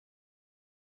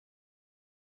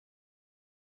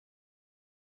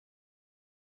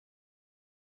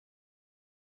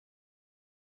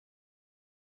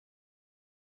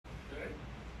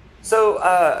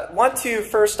So want to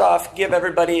first off give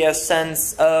everybody a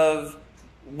sense of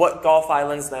what Gulf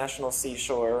Islands National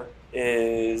Seashore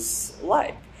is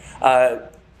like.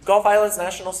 Gulf Islands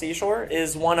National Seashore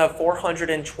is one of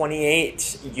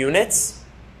 428 units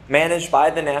managed by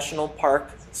the National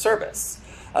Park Service.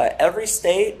 Every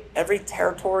state, every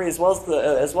territory, as well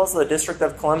as the District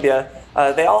of Columbia,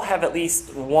 they all have at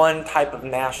least one type of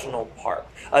national park.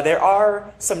 There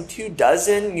are some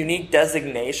 24 unique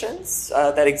designations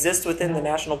that exist within the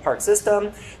national park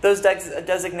system. Those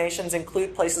designations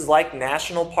include places like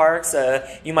national parks.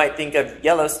 You might think of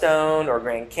Yellowstone or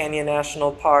Grand Canyon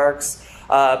National Parks.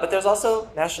 But there's also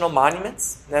national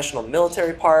monuments, national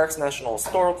military parks, national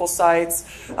historical sites.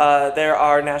 There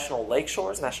are national lake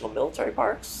shores, national military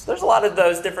parks. There's a lot of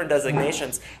those different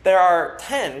designations. There are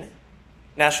 10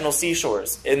 national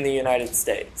seashores in the United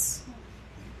States.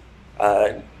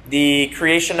 The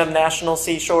creation of national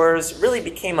seashores really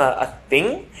became a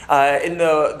thing in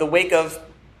the wake of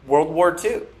World War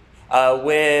II.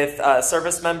 With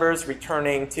service members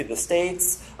returning to the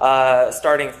States,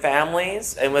 starting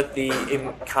families, and with the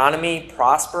economy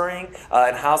prospering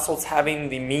and households having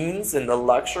the means and the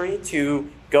luxury to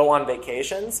go on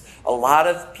vacations, a lot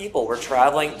of people were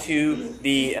traveling to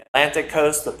the Atlantic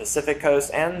coast, the Pacific coast,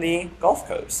 and the Gulf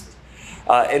Coast.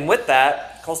 And with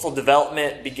that, coastal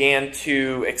development began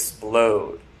to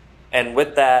explode. And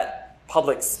with that,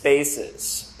 public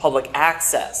spaces, public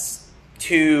access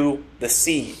to the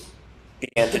sea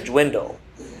began to dwindle.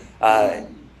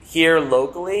 Here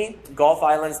locally, Gulf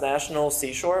Islands National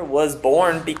Seashore was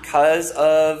born because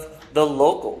of the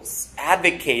locals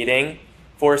advocating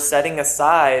for setting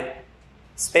aside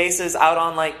spaces out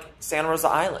on like Santa Rosa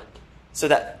Island so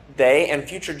that they and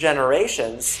future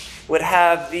generations would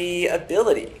have the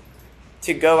ability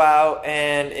to go out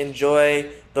and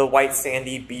enjoy the white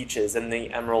sandy beaches and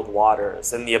the emerald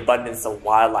waters and the abundance of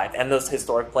wildlife and those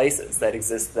historic places that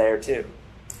exist there too.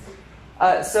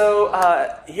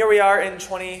 Here we are in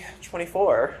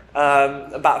 2024,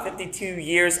 about 52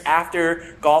 years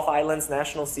after Gulf Islands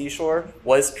National Seashore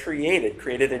was created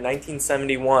in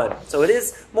 1971. So it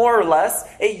is more or less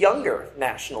a younger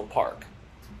national park.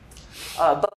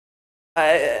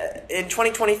 In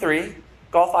 2023,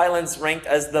 Gulf Islands ranked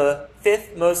as the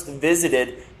 5th most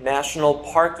visited national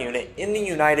park unit in the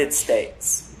United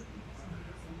States.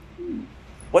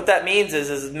 What that means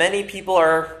is many people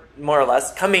are more or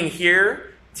less coming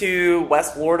here to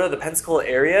West Florida, the Pensacola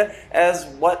area, as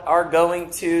what are going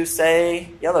to, say,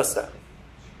 Yellowstone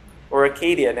or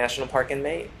Acadia National Park in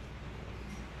Maine.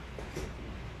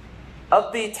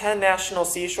 Of the 10 national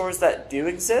seashores that do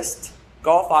exist,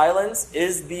 Gulf Islands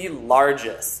is the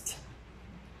largest.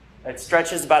 It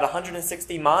stretches about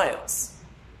 160 miles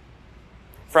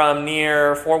from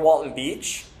near Fort Walton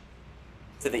Beach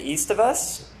to the east of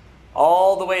us,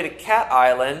 all the way to Cat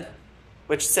Island,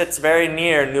 which sits very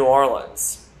near New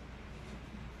Orleans.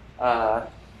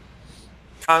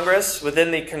 Congress,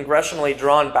 within the congressionally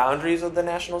drawn boundaries of the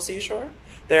National Seashore,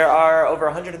 there are over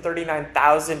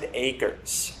 139,000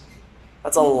 acres.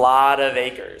 That's a lot of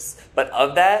acres. But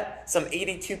of that, some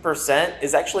 82%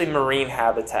 is actually marine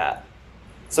habitat.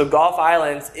 So Gulf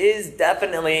Islands is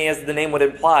definitely, as the name would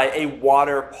imply, a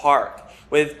water park,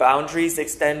 with boundaries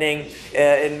extending,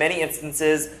 in many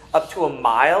instances, up to a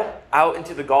mile out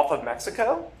into the Gulf of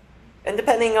Mexico. And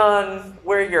depending on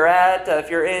where you're at, if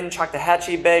you're in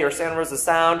Choctawhatchee Bay or Santa Rosa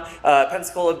Sound,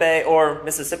 Pensacola Bay, or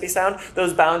Mississippi Sound,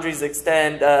 those boundaries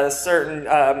extend certain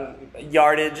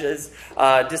yardages,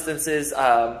 distances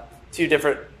to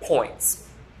different points.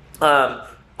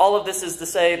 All of this is to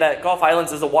say that Gulf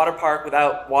Islands is a water park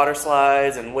without water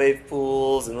slides and wave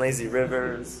pools and lazy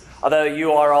rivers. Although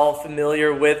you are all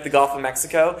familiar with the Gulf of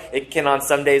Mexico, it can on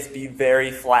some days be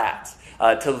very flat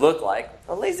to look like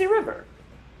a lazy river.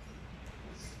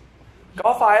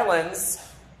 Gulf Islands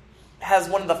has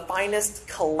one of the finest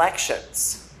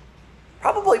collections,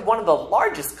 probably one of the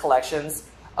largest collections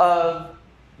of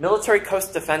military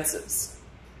coast defenses,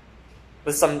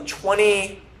 with some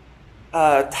 20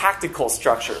 tactical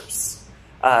structures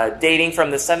dating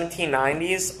from the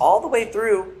 1790s all the way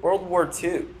through World War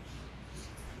II.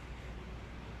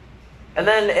 And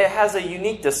then it has a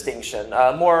unique distinction,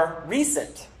 a more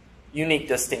recent unique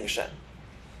distinction.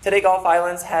 Today, Gulf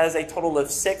Islands has a total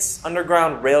of 6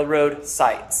 Underground Railroad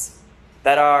sites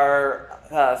that are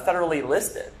federally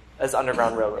listed as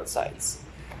Underground Railroad sites.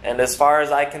 And as far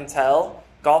as I can tell,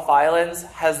 Gulf Islands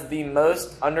has the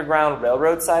most Underground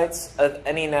Railroad sites of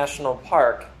any national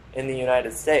park in the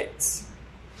United States.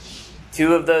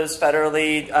 2 of those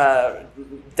federally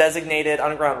designated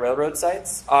Underground Railroad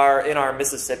sites are in our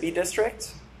Mississippi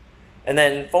district, and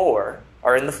then 4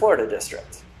 are in the Florida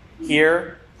district.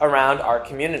 Here, around our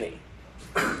community.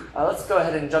 Let's go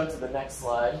ahead and jump to the next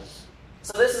slide.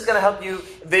 So this is going to help you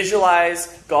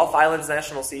visualize Gulf Islands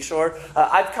National Seashore.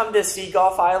 I've come to see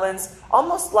Gulf Islands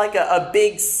almost like a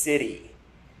big city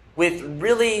with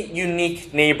really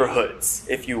unique neighborhoods,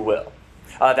 if you will,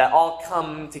 that all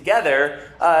come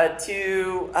together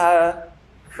to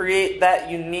create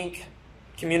that unique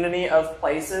community of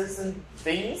places and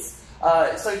things.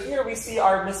 So here we see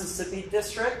our Mississippi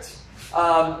district.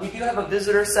 We do have a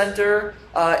visitor center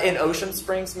in Ocean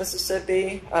Springs,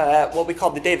 Mississippi, at what we call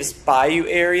the Davis Bayou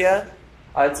area.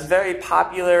 It's a very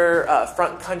popular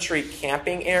front country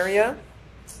camping area,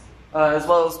 as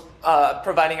well as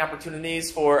providing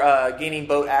opportunities for gaining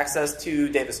boat access to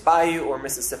Davis Bayou or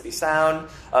Mississippi Sound,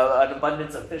 an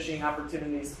abundance of fishing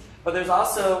opportunities. But there's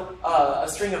also a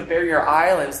string of barrier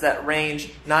islands that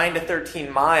range 9 to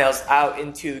 13 miles out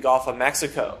into the Gulf of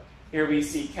Mexico. Here we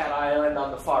see Cat Island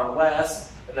on the far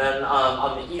west, and then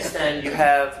on the east end you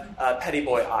have Petty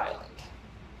Boy Island.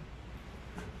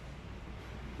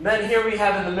 And then here we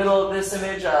have in the middle of this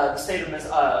image the state of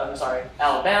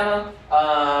Alabama.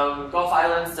 Gulf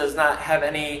Islands does not have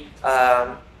any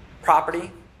property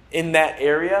in that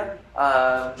area,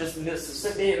 just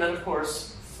Mississippi, and then of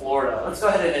course Florida. Let's go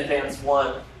ahead and advance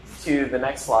one to the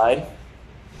next slide.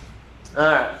 All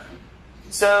right,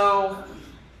 so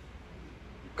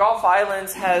Gulf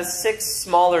Islands has 6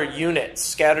 smaller units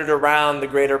scattered around the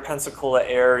greater Pensacola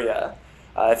area.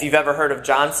 If you've ever heard of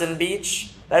Johnson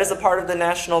Beach, that is a part of the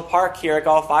national park here at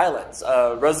Gulf Islands.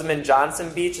 Rosamond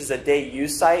Johnson Beach is a day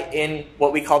use site in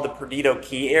what we call the Perdido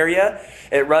Key area.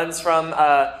 It runs from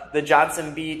the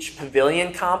Johnson Beach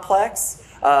Pavilion Complex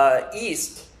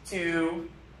east to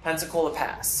Pensacola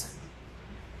Pass.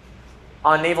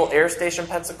 On Naval Air Station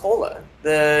Pensacola,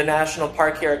 the national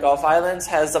park here at Gulf Islands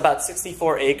has about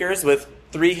 64 acres with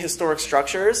 3 historic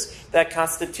structures that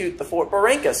constitute the Fort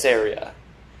Barrancas area.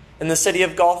 In the city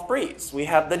of Gulf Breeze, we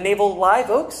have the Naval Live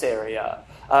Oaks area.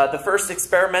 The first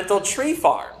experimental tree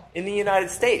farm in the United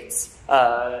States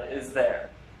is there.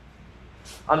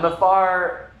 On the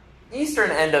far eastern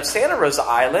end of Santa Rosa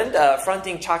Island,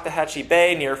 fronting Choctawhatchee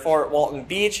Bay near Fort Walton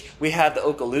Beach, we have the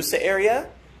Okaloosa area.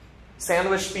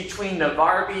 Sandwiched between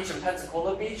Navarre Beach and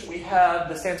Pensacola Beach, we have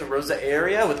the Santa Rosa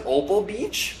area with Opal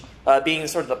Beach being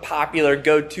sort of the popular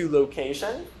go-to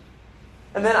location.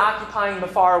 And then occupying the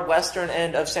far western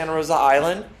end of Santa Rosa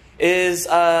Island is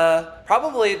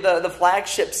probably the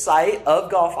flagship site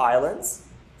of Gulf Islands,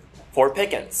 Fort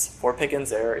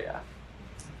Pickens area.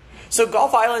 So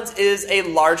Gulf Islands is a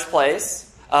large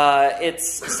place.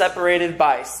 It's separated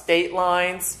by state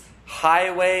lines,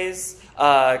 highways,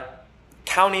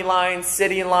 county lines,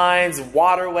 city lines,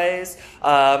 waterways.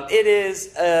 It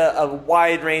is a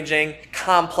wide-ranging,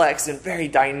 complex, and very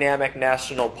dynamic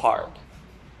national park.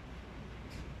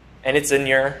 And it's in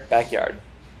your backyard.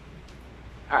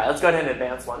 All right, let's go ahead and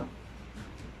advance one.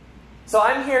 So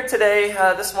I'm here today,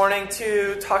 this morning,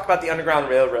 to talk about the Underground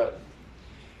Railroad.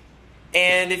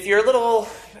 And if you're a little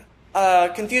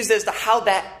confused as to how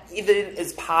that even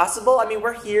is possible, I mean,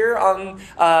 we're here on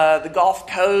the Gulf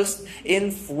Coast in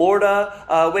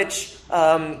Florida, which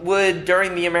would,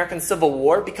 during the American Civil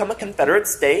War, become a Confederate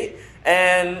state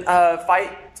and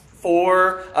fight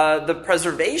for the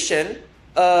preservation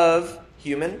of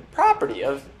human property,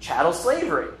 of chattel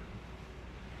slavery.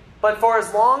 But for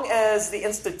as long as the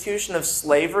institution of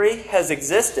slavery has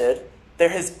existed, there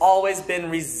has always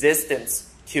been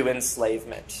resistance to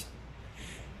enslavement.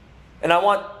 And I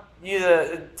want you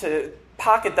to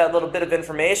pocket that little bit of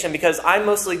information because I'm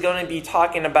mostly going to be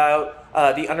talking about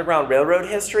the Underground Railroad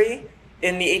history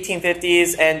in the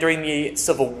 1850s and during the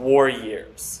Civil War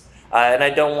years. And I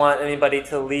don't want anybody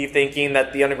to leave thinking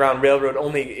that the Underground Railroad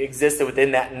only existed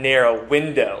within that narrow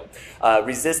window.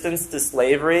 Resistance to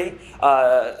slavery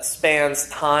spans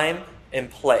time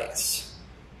and place.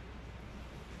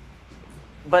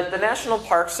 But the National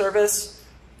Park Service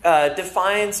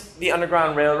defines the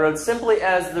Underground Railroad simply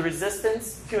as the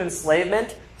resistance to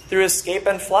enslavement through escape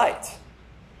and flight.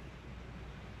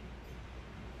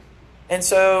 And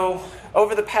so,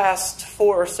 over the past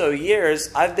 4 or so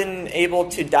years, I've been able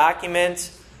to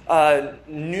document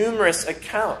numerous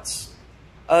accounts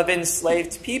of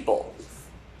enslaved people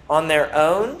on their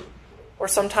own, or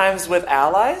sometimes with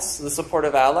allies, the support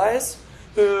of allies,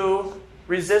 who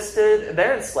resisted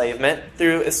their enslavement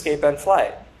through escape and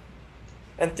flight.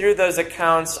 And through those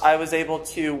accounts, I was able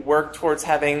to work towards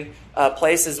having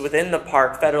places within the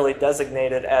park federally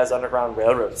designated as Underground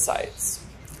Railroad sites.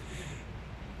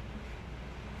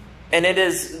 And it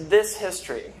is this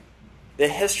history, the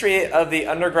history of the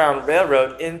Underground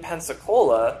Railroad in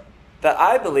Pensacola, that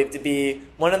I believe to be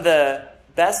one of the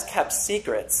best kept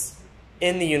secrets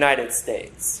in the United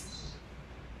States.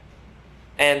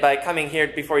 And by coming here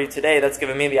before you today, that's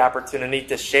given me the opportunity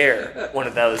to share one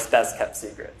of those best-kept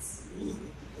secrets. All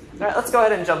right, let's go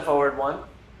ahead and jump forward one.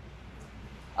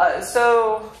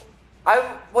 So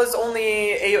I was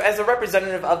only, as a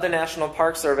representative of the National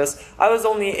Park Service, I was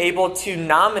only able to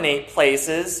nominate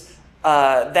places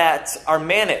that are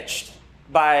managed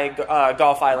by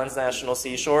Gulf Islands National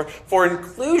Seashore for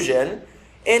inclusion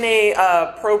in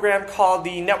a program called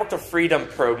the Network to Freedom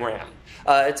Program.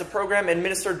 It's a program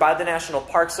administered by the National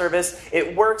Park Service.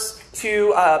 It works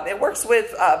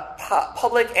with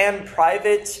public and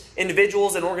private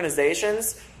individuals and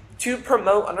organizations to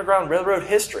promote Underground Railroad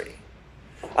history.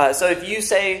 So if you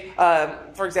say,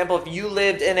 for example, if you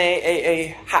lived in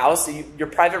a house, your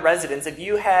private residence, if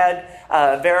you had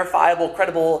verifiable,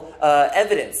 credible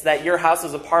evidence that your house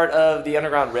was a part of the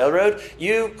Underground Railroad,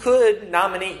 you could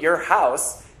nominate your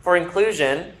house for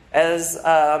inclusion as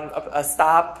a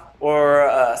stop or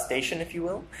a station, if you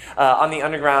will, on the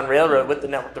Underground Railroad with the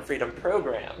Network to Freedom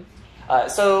program.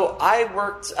 So I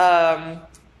worked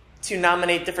to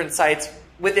nominate different sites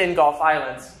within Gulf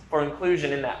Islands for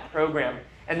inclusion in that program.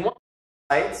 And one of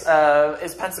the sites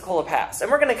is Pensacola Pass.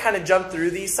 And we're going to kind of jump through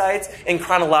these sites in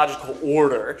chronological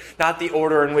order, not the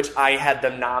order in which I had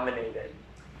them nominated.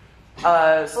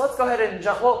 So let's go ahead and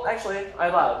jump. Well, actually, I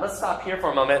lied. Let's stop here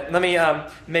for a moment. Let me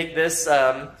make this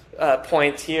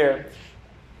point here.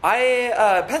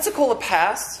 Pensacola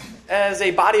Pass, as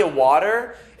a body of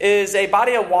water, is a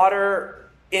body of water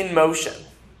in motion.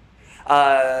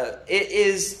 It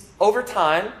is, over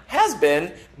time, has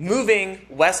been moving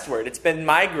westward. It's been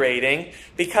migrating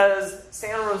because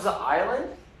Santa Rosa Island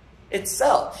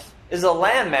itself is a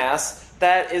landmass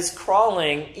that is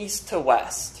crawling east to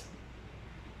west.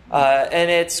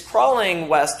 And it's crawling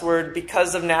westward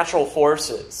because of natural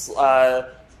forces.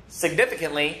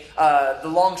 Significantly, the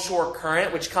longshore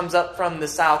current, which comes up from the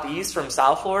southeast, from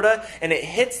South Florida, and it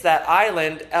hits that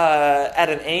island at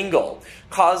an angle,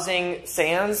 causing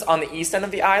sands on the east end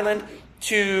of the island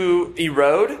to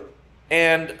erode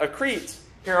and accrete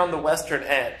here on the western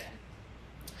end.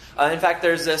 In fact,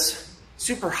 there's this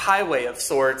superhighway of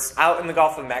sorts out in the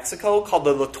Gulf of Mexico called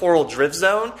the littoral drift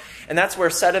zone, and that's where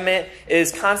sediment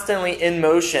is constantly in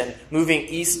motion, moving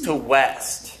east to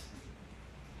west.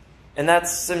 And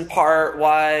that's in part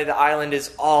why the island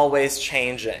is always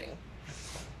changing.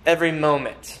 Every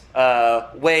moment,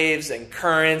 waves and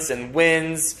currents and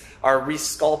winds are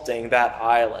resculpting that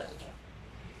island.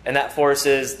 And that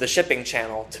forces the shipping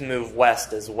channel to move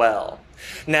west as well.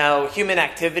 Now, human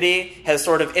activity has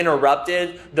sort of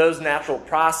interrupted those natural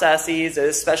processes,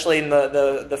 especially in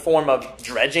the form of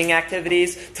dredging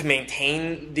activities to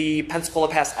maintain the Pensacola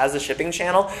Pass as a shipping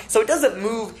channel. So it doesn't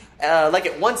move like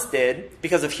it once did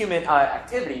because of human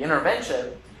activity,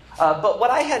 intervention. But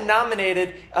what I had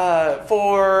nominated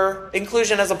for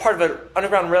inclusion as a part of an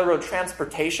Underground Railroad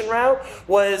transportation route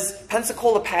was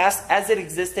Pensacola Pass as it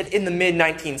existed in the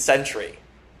mid-19th century,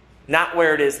 not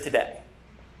where it is today.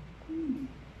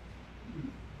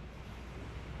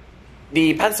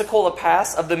 The Pensacola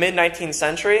Pass of the mid-19th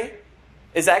century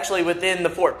is actually within the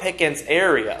Fort Pickens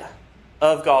area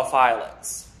of Gulf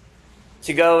Islands.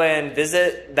 To go and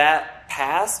visit that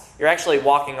pass, you're actually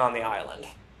walking on the island.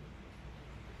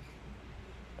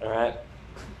 All right,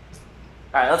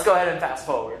 let's go ahead and fast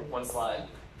forward one slide.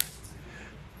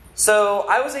 So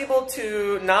I was able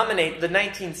to nominate the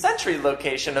 19th century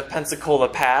location of Pensacola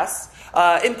Pass,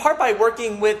 in part by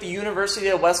working with the University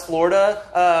of West Florida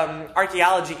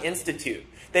Archaeology Institute.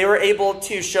 They were able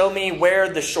to show me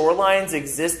where the shorelines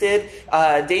existed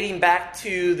dating back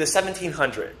to the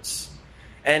 1700s.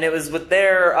 And it was with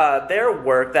their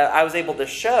work that I was able to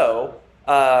show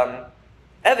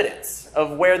evidence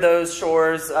of where those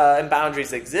shores and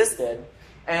boundaries existed.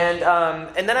 And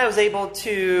then I was able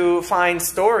to find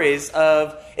stories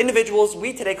of individuals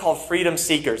we today call freedom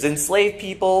seekers, enslaved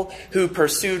people who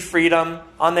pursued freedom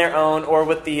on their own or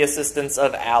with the assistance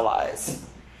of allies.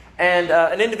 And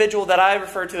an individual that I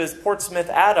refer to as Portsmouth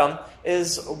Adam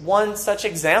is one such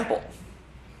example.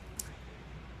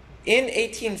 In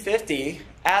 1850,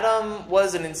 Adam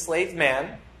was an enslaved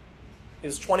man. He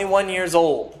was 21 years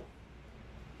old.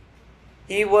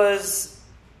 He was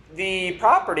the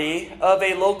property of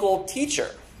a local teacher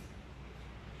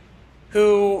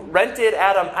who rented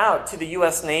Adam out to the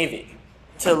U.S. Navy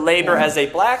to labor as a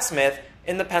blacksmith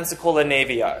in the Pensacola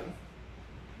Navy Yard.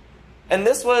 And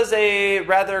this was a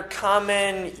rather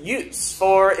common use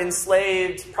for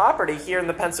enslaved property here in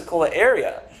the Pensacola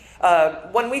area.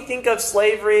 When we think of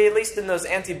slavery, at least in those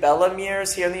antebellum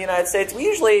years here in the United States, we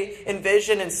usually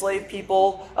envision enslaved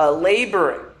people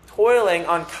laboring, toiling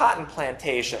on cotton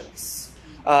plantations,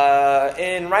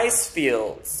 in rice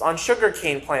fields, on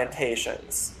sugarcane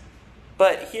plantations.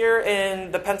 But here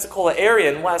in the Pensacola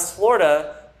area in West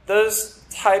Florida, those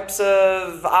types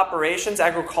of operations,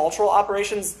 agricultural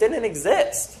operations, didn't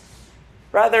exist.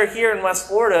 Rather, here in West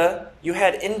Florida, you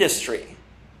had industry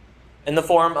in the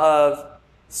form of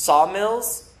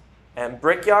sawmills and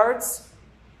brickyards,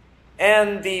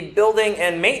 and the building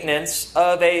and maintenance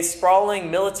of a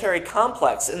sprawling military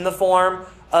complex in the form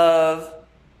of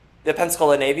the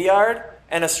Pensacola Navy Yard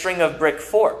and a string of brick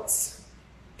forts.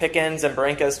 Pickens and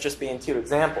Barrancas just being two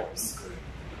examples.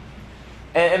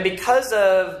 And because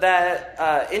of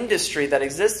that industry that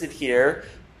existed here,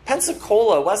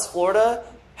 Pensacola, West Florida,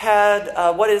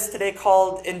 had what is today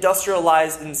called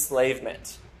industrialized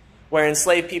enslavement, where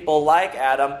enslaved people like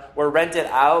Adam were rented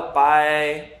out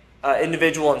by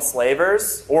individual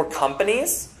enslavers or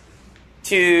companies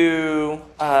to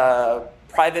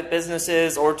private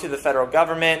businesses or to the federal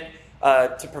government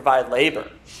to provide labor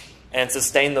and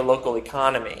sustain the local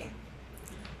economy.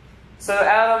 So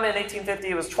Adam in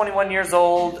 1850 was 21 years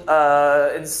old,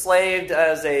 enslaved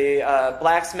as a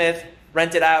blacksmith,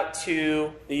 rented out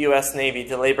to the U.S. Navy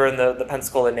to labor in the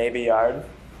Pensacola Navy Yard.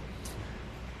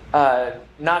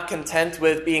 Not content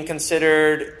with being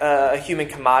considered a human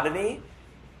commodity,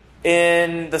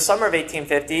 in the summer of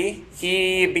 1850,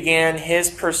 he began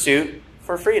his pursuit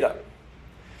for freedom.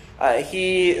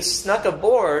 He snuck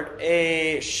aboard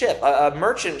a ship, a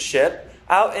merchant ship,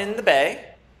 out in the bay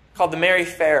called the Mary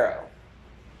Pharaoh.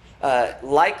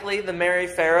 Likely the Mary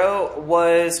Pharaoh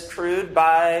was crewed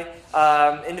by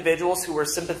individuals who were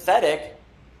sympathetic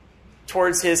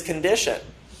towards his condition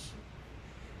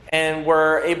and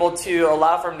were able to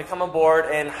allow for him to come aboard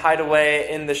and hide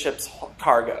away in the ship's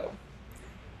cargo.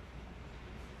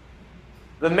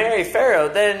 The Mary Pharaoh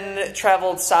then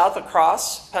traveled south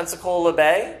across Pensacola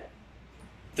Bay,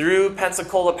 through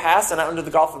Pensacola Pass and out into the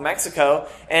Gulf of Mexico,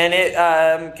 and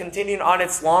it continued on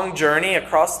its long journey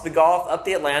across the Gulf, up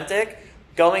the Atlantic,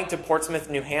 going to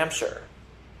Portsmouth, New Hampshire.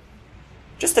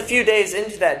 Just a few days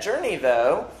into that journey,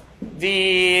 though,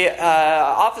 the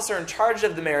officer in charge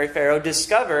of the Mary Pharaoh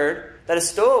discovered that a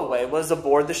stowaway was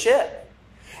aboard the ship.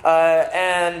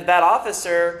 And that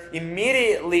officer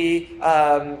immediately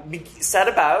set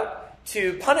about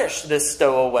to punish this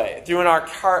stowaway through an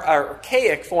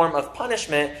archaic form of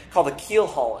punishment called the keel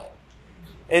hauling,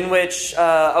 in which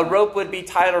a rope would be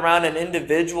tied around an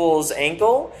individual's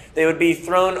ankle. They would be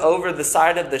thrown over the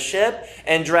side of the ship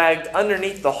and dragged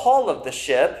underneath the hull of the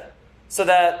ship so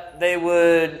that they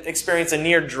would experience a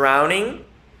near drowning,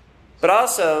 but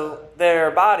also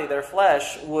their body, their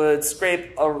flesh, would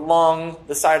scrape along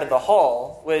the side of the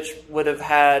hull, which would have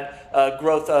had a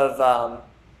growth of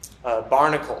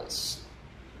barnacles.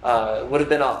 Would have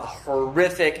been a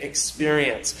horrific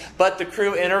experience. But the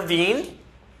crew intervened.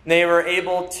 They were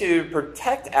able to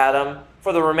protect Adam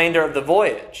for the remainder of the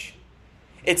voyage.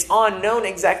 It's unknown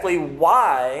exactly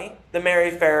why the Mary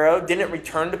Pharaoh didn't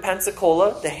return to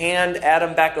Pensacola to hand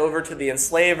Adam back over to the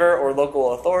enslaver or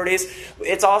local authorities.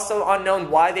 It's also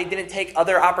unknown why they didn't take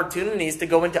other opportunities to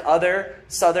go into other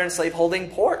southern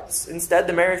slaveholding ports. Instead,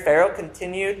 the Mary Pharaoh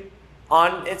continued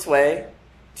on its way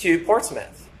to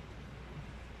Portsmouth.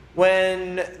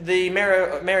 When the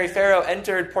Mary Pharaoh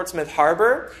entered Portsmouth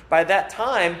Harbor, by that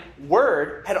time,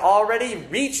 word had already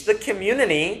reached the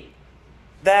community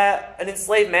that an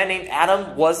enslaved man named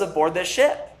Adam was aboard the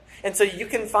ship. And so you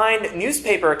can find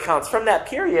newspaper accounts from that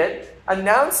period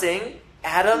announcing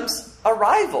Adam's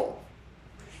arrival.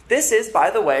 This is,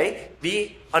 by the way,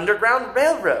 the Underground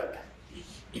Railroad.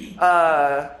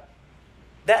 That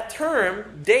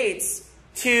term dates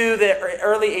to the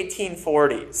early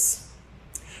 1840s.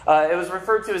 It was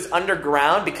referred to as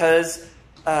underground because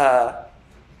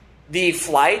the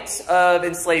flight of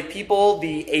enslaved people,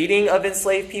 the aiding of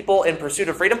enslaved people in pursuit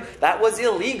of freedom, that was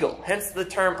illegal, hence the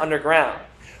term underground.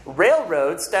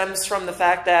 Railroad stems from the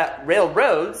fact that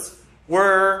railroads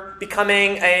were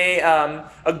becoming a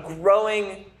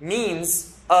growing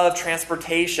means of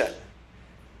transportation.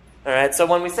 All right, so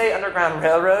when we say Underground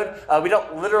Railroad, we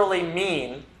don't literally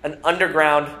mean an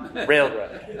underground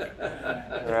railroad.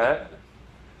 All right?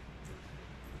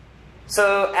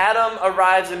 So Adam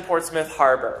arrives in Portsmouth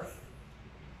Harbor.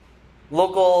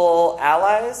 Local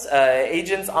allies,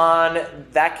 agents on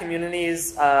that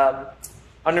community's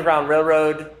Underground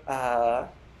Railroad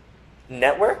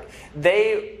network,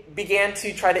 they began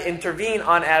to try to intervene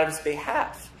on Adam's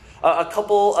behalf. A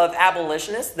couple of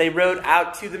abolitionists, they rowed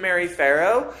out to the Mary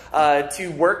Pharaoh to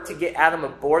work to get Adam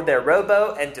aboard their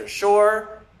rowboat and to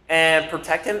shore and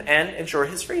protect him and ensure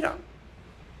his freedom.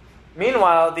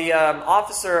 Meanwhile, the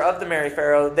officer of the Mary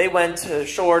Pharaoh, they went to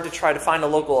shore to try to find a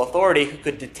local authority who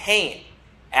could detain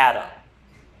Adam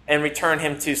and return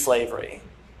him to slavery.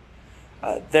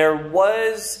 There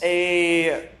was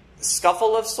a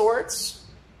scuffle of sorts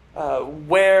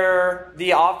where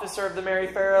the officer of the Mary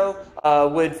Pharaoh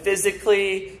would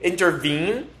physically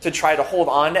intervene to try to hold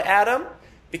on to Adam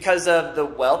because of the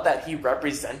wealth that he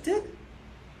represented.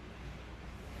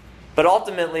 But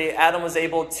ultimately, Adam was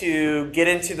able to get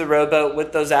into the rowboat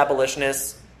with those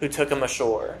abolitionists who took him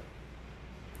ashore.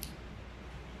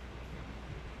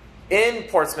 In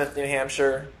Portsmouth, New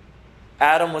Hampshire,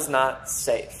 Adam was not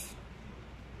safe.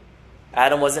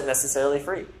 Adam wasn't necessarily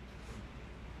free.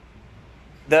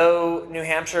 Though New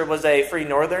Hampshire was a free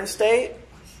northern state,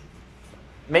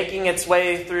 making its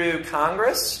way through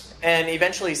Congress and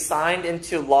eventually signed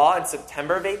into law in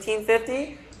September of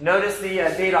 1850. Notice the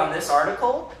date on this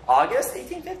article, August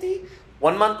 1850.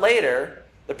 1 month later,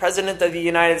 the President of the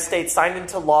United States signed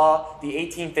into law the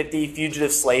 1850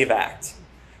 Fugitive Slave Act,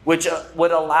 which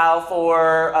would allow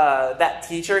for that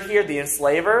teacher here, the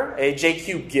enslaver, a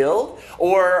J.Q. Guild,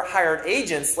 or hired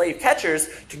agents, slave catchers,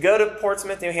 to go to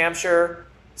Portsmouth, New Hampshire,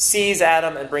 seize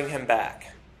Adam, and bring him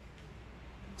back.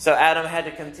 So Adam had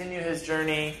to continue his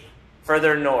journey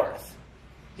further north.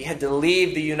 He had to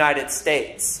leave the United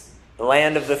States, the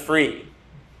land of the free,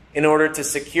 in order to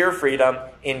secure freedom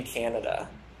in Canada.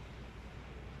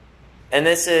 And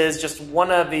this is just one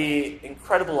of the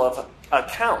incredible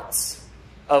accounts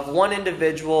of one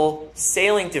individual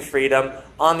sailing to freedom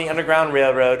on the Underground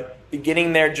Railroad,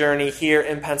 beginning their journey here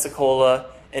in Pensacola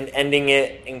and ending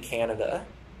it in Canada.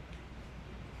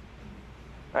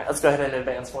 All right, let's go ahead and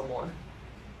advance one more.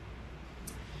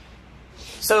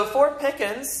 So Fort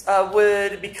Pickens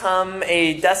would become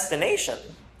a destination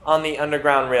on the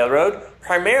Underground Railroad,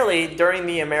 primarily during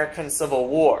the American Civil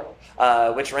War,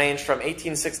 which ranged from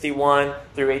 1861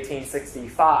 through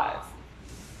 1865.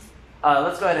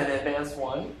 Let's go ahead and advance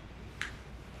one.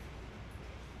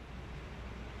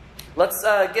 Let's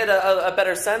get a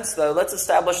better sense, though. Let's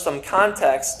establish some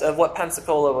context of what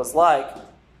Pensacola was like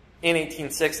in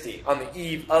 1860, on the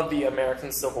eve of the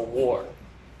American Civil War.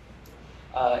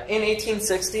 In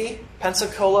 1860,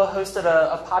 Pensacola hosted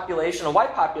a population, a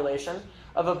white population,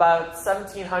 of about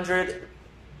 1,700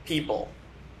 people.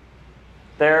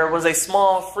 There was a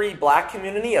small free black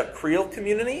community, a Creole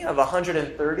community of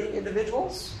 130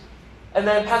 individuals. And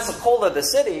then Pensacola, the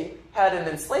city, had an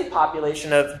enslaved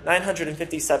population of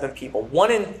 957 people.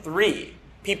 1 in 3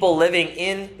 people living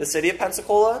in the city of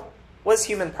Pensacola was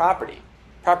human property.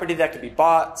 Property that could be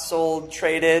bought, sold,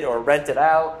 traded, or rented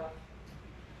out.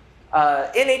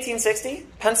 In 1860,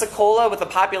 Pensacola, with a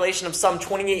population of some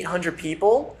 2,800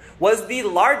 people, was the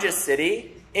largest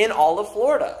city in all of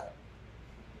Florida.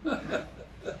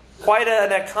 Quite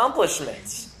an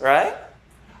accomplishment, right?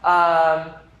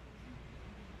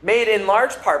 Made in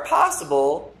large part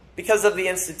possible because of the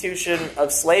institution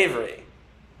of slavery,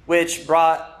 which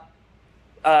brought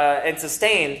and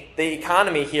sustained the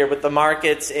economy here with the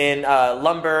markets in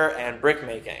lumber and brick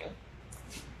making.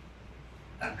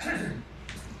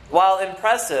 While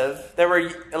impressive, there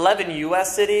were 11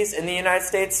 U.S. cities in the United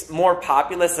States more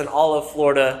populous than all of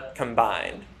Florida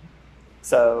combined.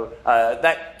 So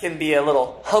that can be a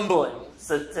little humbling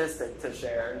statistic to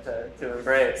share and to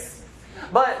embrace.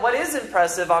 But what is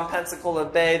impressive on Pensacola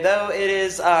Bay, though it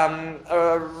is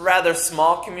a rather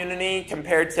small community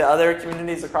compared to other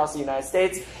communities across the United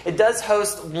States, it does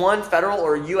host one federal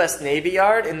or U.S. Navy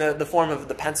yard in the form of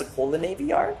the Pensacola Navy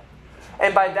Yard.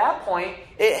 And by that point,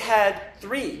 it had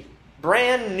 3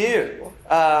 brand new,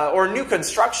 or new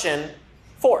construction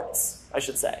forts, I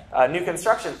should say. New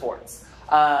construction forts.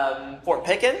 Fort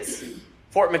Pickens,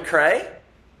 Fort McRae,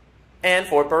 and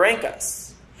Fort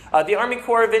Barrancas. The Army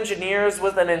Corps of Engineers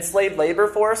was an enslaved labor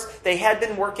force. They had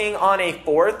been working on a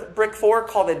 4th brick fort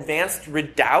called Advanced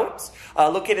Redoubt,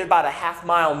 located about a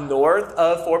half-mile north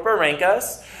of Fort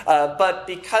Barrancas. But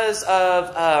because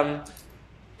of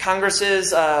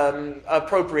Congress's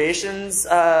appropriations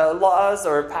laws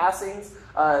or passings,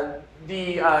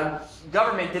 the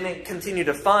government didn't continue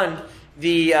to fund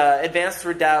the Advanced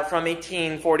Redoubt from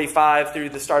 1845 through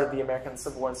the start of the American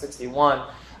Civil War in 1961.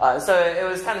 So it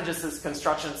was kind of just this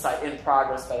construction site in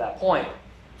progress by that point.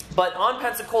 But on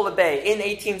Pensacola Bay in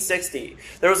 1860,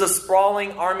 there was a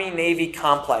sprawling Army-Navy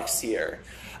complex here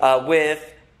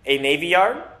with a Navy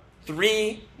yard,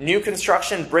 3 new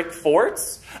construction brick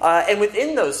forts, and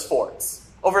within those forts,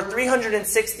 over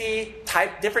 360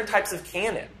 different types of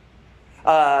cannon,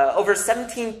 over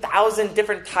 17,000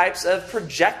 different types of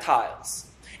projectiles,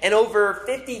 and over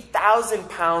 50,000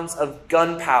 pounds of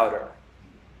gunpowder.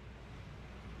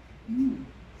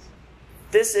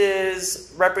 This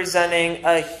is representing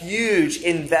a huge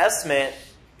investment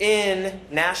in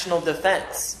national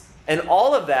defense And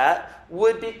all of that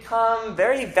would become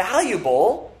very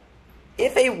valuable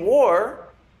if a war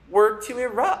were to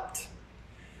erupt.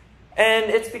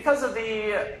 And it's because of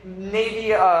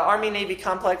the Army-Navy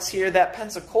complex here that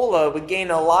Pensacola would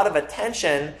gain a lot of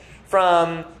attention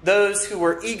from those who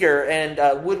were eager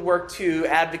and would work to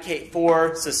advocate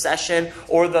for secession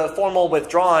or the formal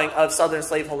withdrawing of southern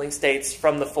slaveholding states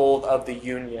from the fold of the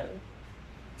Union.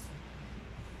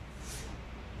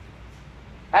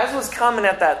 As was common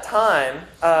at that time,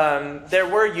 there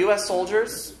were U.S.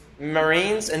 soldiers,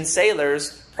 Marines, and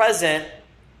sailors present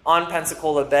on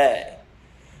Pensacola Bay.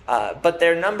 But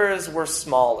their numbers were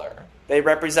smaller. They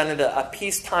represented a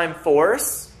peacetime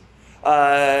force.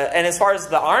 And as far as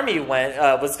the Army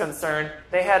was concerned,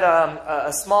 they had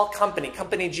a small company,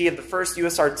 Company G of the 1st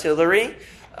U.S. Artillery,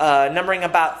 numbering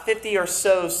about 50 or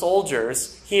so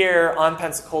soldiers here on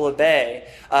Pensacola Bay,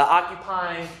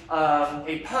 occupying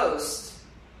a post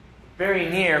very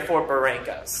near Fort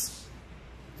Barrancas.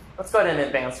 Let's go ahead and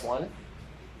advance one.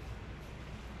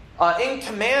 In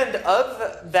command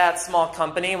of that small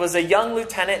company was a young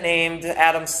lieutenant named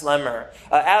Adam Slemmer.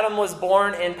 Adam was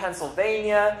born in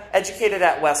Pennsylvania, educated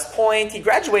at West Point. He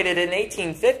graduated in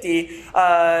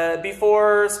 1850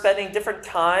 before spending different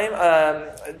time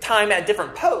at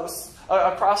different posts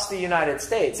across the United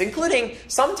States, including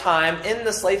some time in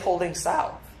the slaveholding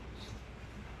South.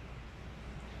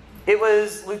 It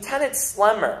was Lieutenant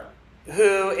Slemmer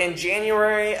who, in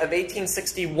January of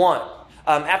 1861,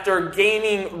 after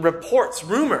gaining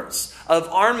rumors of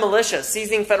armed militia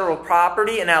seizing federal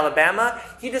property in Alabama,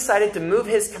 he decided to move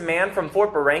his command from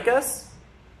Fort Barrancas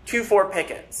to Fort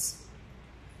Pickens,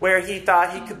 where he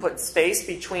thought he could put space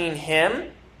between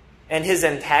him and his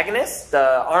antagonists,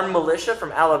 the armed militia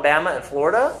from Alabama and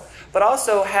Florida, but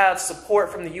also have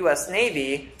support from the U.S.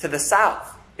 Navy to the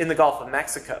south in the Gulf of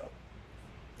Mexico.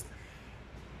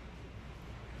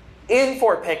 In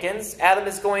Fort Pickens, Adam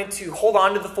is going to hold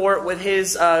on to the fort with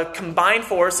his combined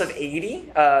force of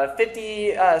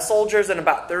 50 soldiers and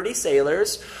about 30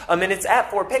 sailors. And it's at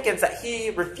Fort Pickens that he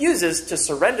refuses to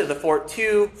surrender the fort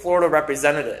to Florida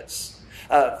representatives.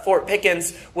 Fort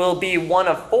Pickens will be one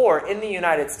of 4 in the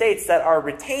United States that are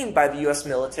retained by the U.S.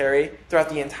 military throughout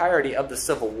the entirety of the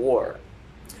Civil War.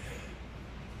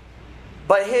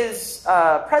 But his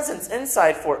presence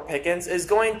inside Fort Pickens is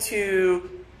going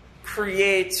to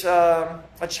create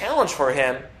a challenge for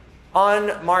him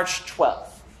on March 12th,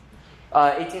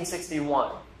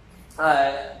 1861.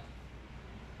 On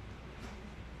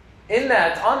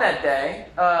that day,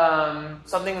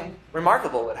 something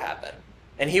remarkable would happen.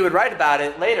 And he would write about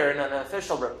it later in an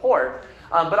official report.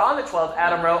 But on the 12th,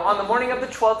 Adam wrote, "On the morning of the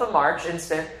 12th of March,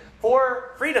 instant,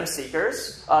 4 freedom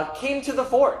seekers came to the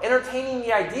fort, entertaining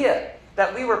the idea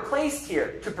that we were placed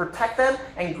here to protect them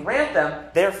and grant them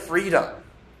their freedom.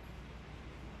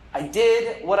 I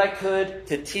did what I could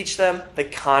to teach them the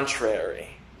contrary."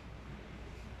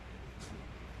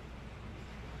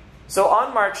 So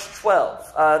on March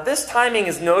 12th, this timing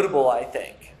is notable, I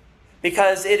think,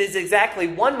 because it is exactly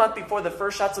 1 month before the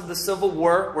first shots of the Civil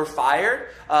War were fired,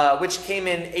 which came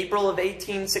in April of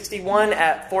 1861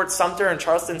 at Fort Sumter in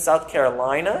Charleston, South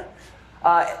Carolina.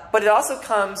 But it also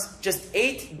comes just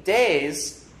 8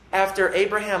 days after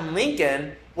Abraham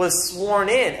Lincoln was sworn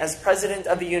in as President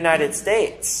of the United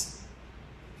States.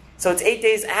 So it's 8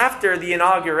 days after the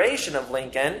inauguration of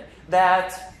Lincoln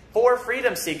that 4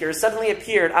 freedom seekers suddenly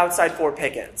appeared outside Fort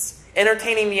Pickens,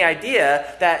 entertaining the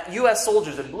idea that U.S.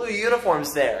 soldiers in blue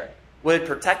uniforms there would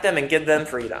protect them and give them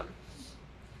freedom.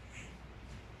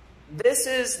 This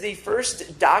is the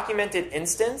first documented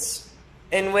instance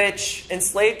in which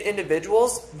enslaved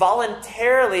individuals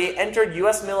voluntarily entered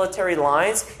U.S. military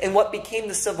lines in what became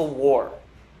the Civil War.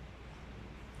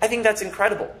 I think that's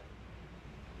incredible,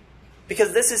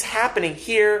 because this is happening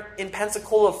here in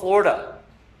Pensacola, Florida,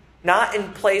 not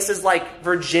in places like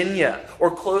Virginia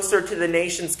or closer to the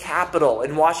nation's capital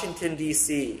in Washington,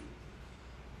 D.C.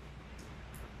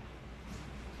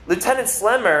 Lieutenant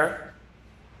Slemmer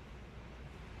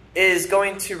is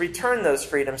going to return those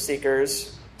freedom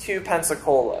seekers to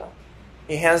Pensacola.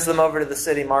 He hands them over to the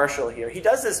city marshal here. He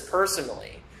does this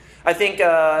personally, I think,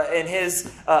 in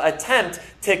his attempt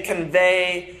to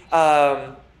convey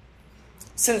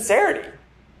sincerity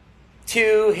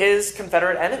to his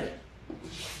Confederate enemy.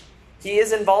 He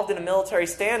is involved in a military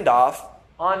standoff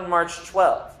on March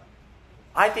 12th.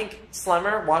 I think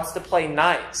Slemmer wants to play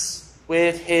nice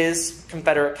with his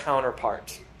Confederate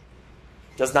counterpart.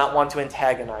 Does not want to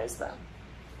antagonize them.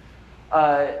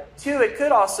 2, it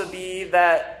could also be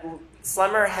that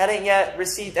Slemmer hadn't yet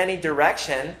received any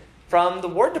direction from the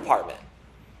War Department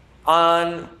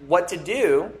on what to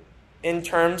do in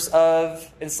terms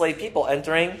of enslaved people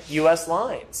entering U.S.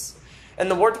 lines. And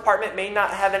the War Department may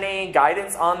not have any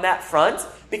guidance on that front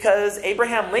because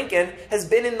Abraham Lincoln has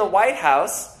been in the White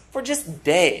House for just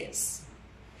days.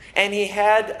 And he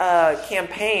had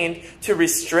campaigned to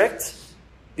restrict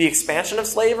the expansion of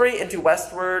slavery into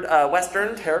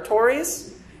Western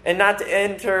territories and not to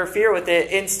interfere with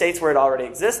it in states where it already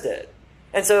existed.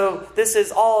 And so this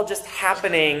is all just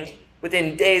happening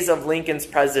within days of Lincoln's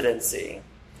presidency.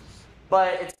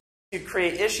 But it's to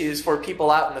create issues for people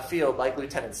out in the field like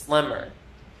Lieutenant Slemmer.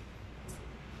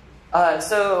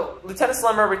 So Lieutenant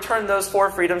Slemmer returned those 4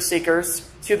 freedom seekers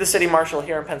to the city marshal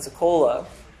here in Pensacola.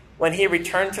 When he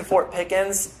returned to Fort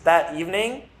Pickens that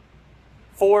evening,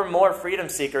 4 more freedom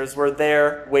seekers were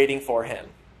there waiting for him.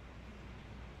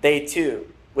 They too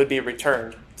would be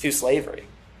returned to slavery.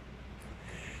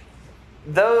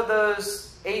 Though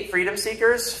those 8 freedom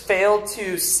seekers failed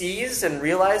to seize and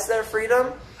realize their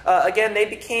freedom, again, they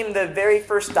became the very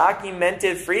first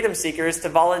documented freedom seekers to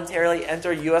voluntarily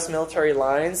enter U.S. military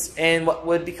lines in what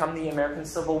would become the American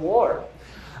Civil War.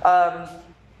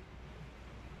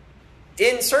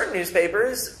 In certain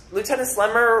newspapers, Lieutenant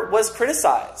Slemmer was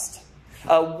criticized.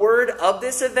 Word of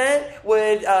this event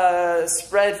would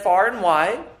spread far and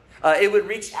wide. It would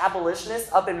reach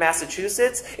abolitionists up in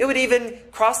Massachusetts. It would even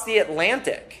cross the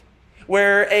Atlantic,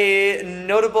 where a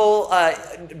notable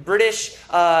British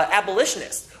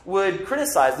abolitionist would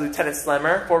criticize Lieutenant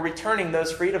Slemmer for returning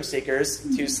those freedom seekers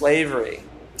to slavery.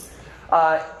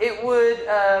 It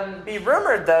would be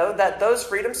rumored, though, that those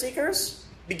freedom seekers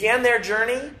began their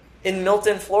journey in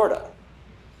Milton, Florida.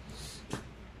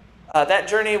 That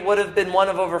journey would have been one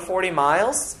of over 40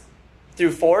 miles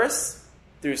through forests,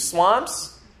 through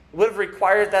swamps. It would have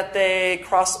required that they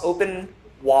cross open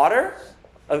water.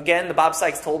 Again, the Bob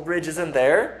Sykes Toll Bridge isn't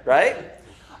there, right?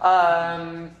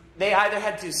 They either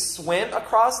had to swim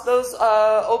across those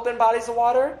open bodies of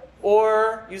water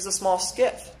or use a small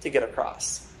skiff to get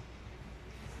across.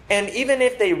 And even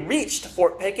if they reached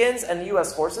Fort Pickens and the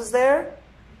U.S. forces there,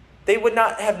 they would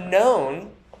not have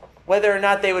known whether or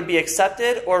not they would be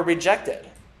accepted or rejected.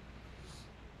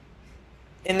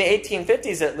 In the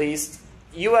 1850s, at least,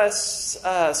 U.S.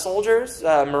 soldiers,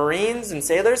 Marines, and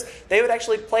sailors, they would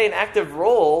actually play an active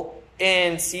role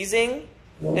in seizing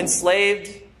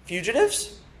enslaved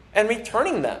fugitives and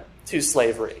returning them to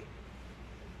slavery.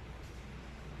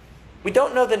 We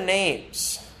don't know the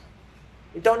names.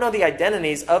 We don't know the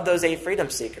identities of those 8 freedom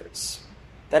seekers.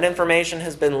 That information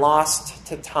has been lost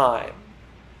to time.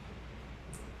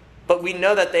 But we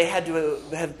know that they had to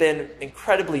have been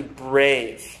incredibly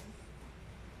brave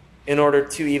in order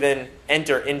to even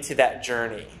enter into that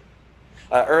journey.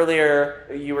 Earlier,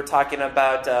 you were talking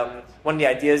about one of the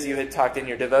ideas you had talked in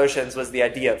your devotions was the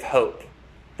idea of hope.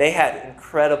 They had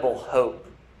incredible hope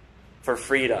for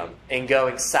freedom and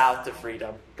going south to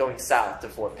freedom, going south to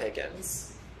Fort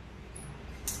Pickens.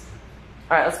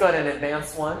 All right, let's go ahead and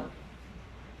advance one.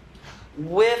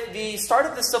 With the start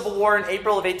of the Civil War in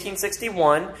April of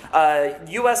 1861,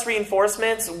 U.S.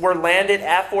 reinforcements were landed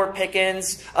at Fort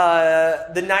Pickens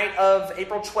the night of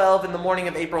April 12 and the morning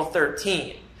of April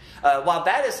 13. While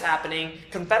that is happening,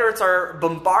 Confederates are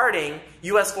bombarding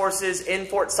U.S. forces in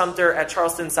Fort Sumter at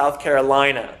Charleston, South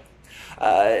Carolina.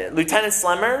 Lieutenant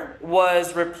Slemmer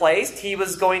was replaced. He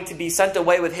was going to be sent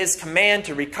away with his command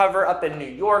to recover up in New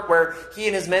York, where he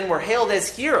and his men were hailed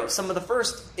as heroes, some of the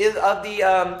first of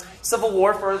the Civil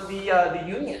War for the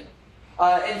Union.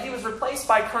 And he was replaced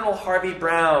by Colonel Harvey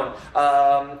Brown,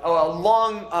 a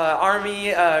long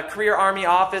career Army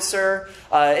officer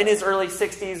in his early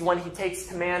 60s when he takes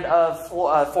command of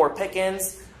Fort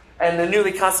Pickens and the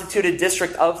newly constituted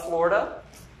District of Florida.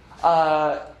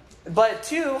 But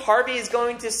too, Harvey is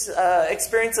going to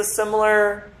experience a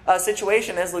similar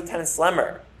situation as Lieutenant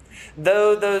Slemmer.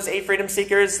 Though those 8 freedom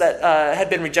seekers that had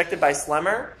been rejected by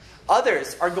Slemmer,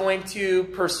 others are going to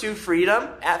pursue freedom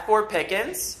at Fort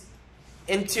Pickens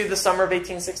into the summer of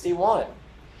 1861.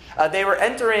 They were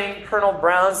entering Colonel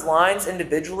Brown's lines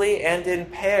individually and in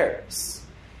pairs,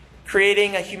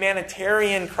 creating a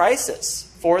humanitarian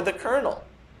crisis for the colonel,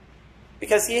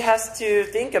 because he has to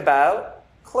think about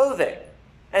clothing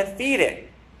and feeding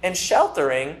and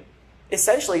sheltering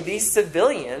essentially these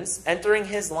civilians entering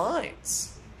his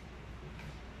lines.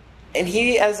 And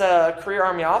he, as a career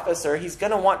Army officer, he's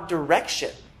going to want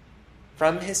direction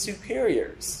from his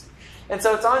superiors. And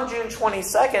so it's on June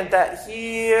 22nd that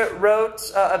he wrote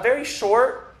a very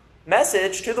short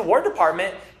message to the War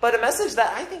Department, but a message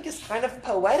that I think is kind of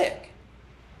poetic.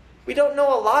 We don't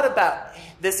know a lot about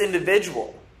this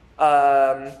individual.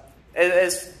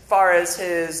 as far as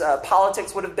his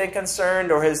politics would have been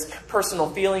concerned or his personal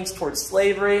feelings towards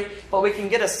slavery, but we can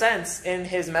get a sense in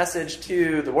his message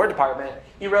to the War Department.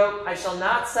 He wrote, "I shall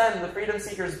not send the freedom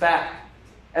seekers back,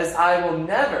 as I will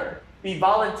never be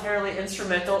voluntarily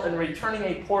instrumental in returning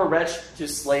a poor wretch to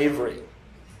slavery.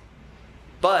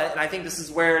 But," and I think this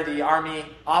is where the Army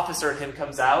officer in him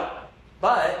comes out,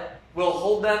 "but will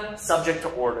hold them subject to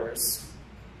orders."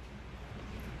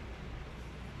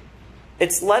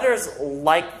 It's letters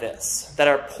like this that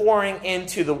are pouring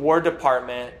into the War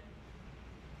Department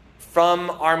from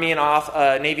Army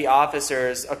and Navy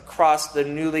officers across the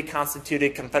newly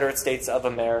constituted Confederate States of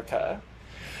America.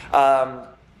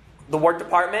 The War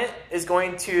Department is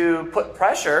going to put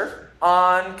pressure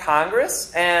on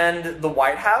Congress and the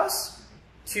White House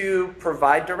to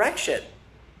provide direction.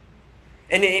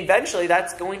 And eventually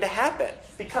that's going to happen.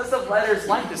 Because of letters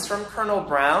like this from Colonel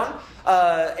Brown,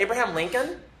 Abraham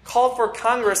Lincoln called for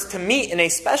Congress to meet in a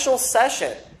special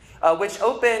session, which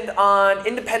opened on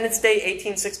Independence Day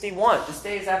 1861, just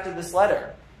days after this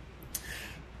letter.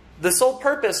 The sole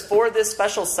purpose for this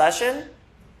special session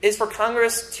is for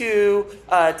Congress to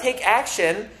take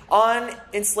action on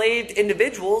enslaved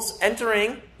individuals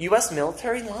entering U.S.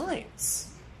 military lines.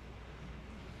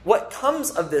 What comes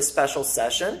of this special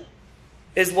session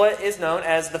is what is known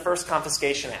as the First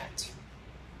Confiscation Act.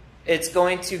 It's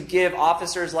going to give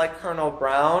officers like Colonel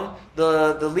Brown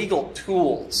the legal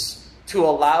tools to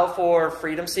allow for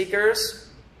freedom seekers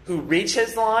who reach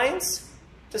his lines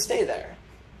to stay there.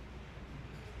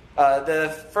 The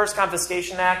First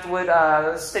Confiscation Act would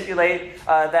stipulate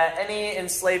that any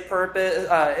enslaved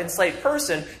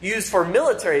person used for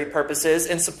military purposes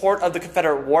in support of the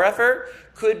Confederate war effort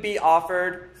could be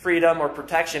offered freedom or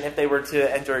protection if they were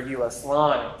to enter U.S.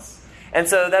 lines. And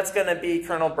so that's going to be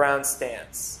Colonel Brown's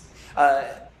stance.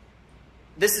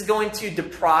 This is going to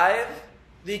deprive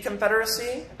the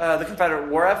Confederacy, the Confederate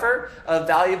war effort, of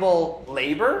valuable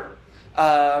labor,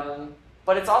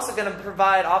 but it's also going to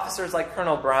provide officers like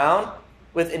Colonel Brown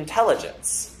with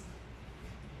intelligence.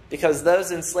 Because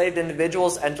those enslaved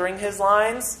individuals entering his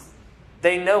lines,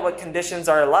 they know what conditions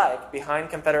are like behind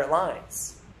Confederate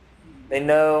lines. They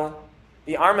know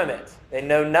the armament. They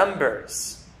know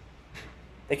numbers.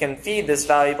 They can feed this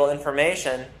valuable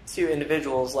information to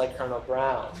individuals like Colonel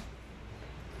Brown.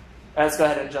 Let's go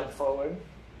ahead and jump forward.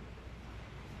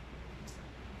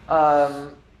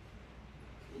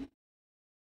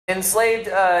 Enslaved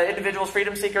individuals,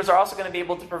 freedom seekers, are also going to be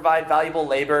able to provide valuable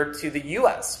labor to the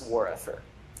U.S. war effort.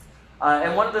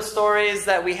 And one of the stories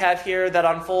that we have here that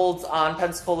unfolds on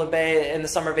Pensacola Bay in the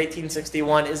summer of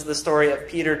 1861 is the story of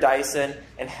Peter Dyson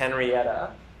and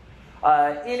Henrietta.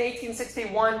 In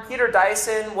 1861, Peter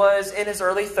Dyson was in his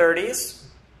early 30s.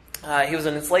 He was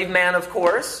an enslaved man, of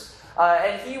course,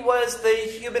 and he was the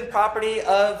human property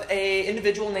of an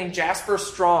individual named Jasper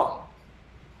Strong.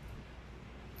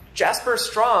 Jasper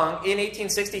Strong, in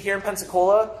 1860 here in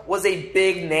Pensacola, was a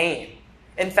big name.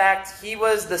 In fact, he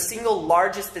was the single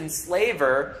largest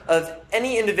enslaver of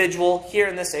any individual here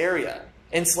in this area,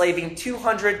 enslaving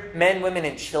 200 men, women,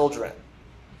 and children.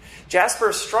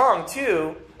 Jasper Strong,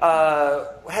 too,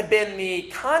 had been the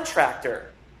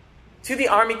contractor to the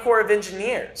Army Corps of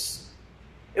Engineers.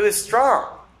 It was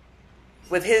Strong,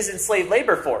 with his enslaved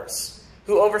labor force,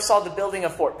 who oversaw the building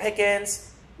of Fort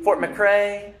Pickens, Fort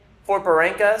McRae, Fort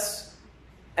Barrancas,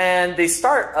 and the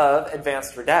start of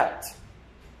Advanced Redoubt.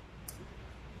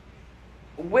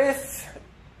 With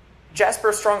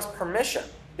Jasper Strong's permission,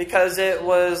 because it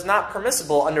was not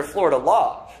permissible under Florida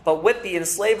law, but with the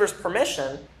enslaver's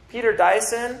permission, Peter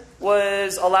Dyson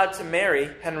was allowed to marry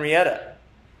Henrietta,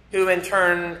 who in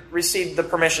turn received the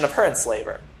permission of her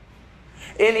enslaver.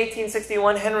 In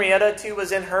 1861, Henrietta, too,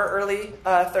 was in her early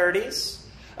 30s.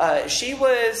 She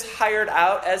was hired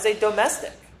out as a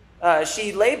domestic.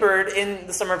 She labored in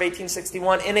the summer of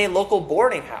 1861 in a local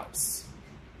boarding house.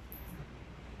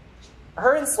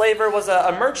 Her enslaver was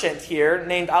a merchant here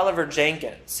named Oliver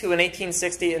Jenkins, who in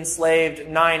 1860 enslaved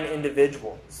 9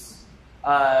 individuals.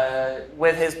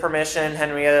 With his permission,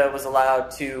 Henrietta was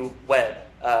allowed to wed,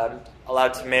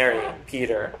 allowed to marry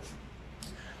Peter.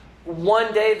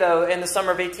 One day, though, in the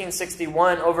summer of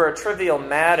 1861, over a trivial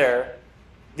matter,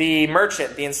 the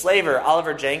merchant, the enslaver,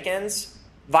 Oliver Jenkins,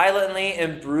 violently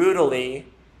and brutally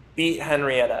beat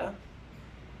Henrietta.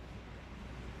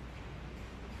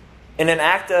 In an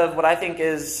act of what I think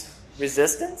is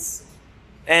resistance,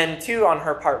 and too, on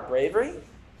her part, bravery,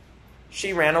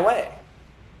 she ran away.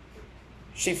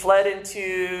 She fled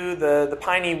into the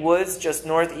piney woods just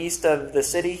northeast of the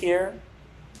city here,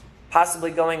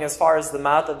 possibly going as far as the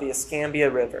mouth of the Escambia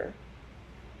River.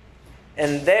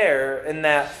 And there, in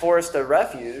that forest of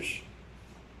refuge,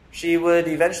 she would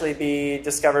eventually be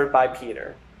discovered by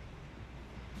Peter.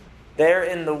 There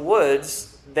in the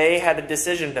woods, they had a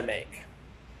decision to make.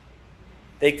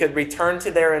 They could return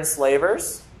to their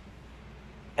enslavers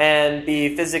and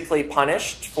be physically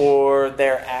punished for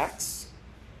their acts,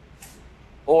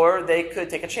 or they could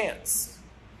take a chance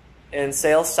and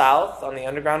sail south on the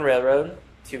Underground Railroad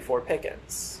to Fort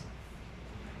Pickens.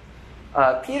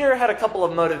 Peter had a couple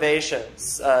of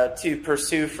motivations to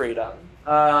pursue freedom.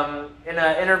 In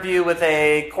an interview with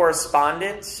a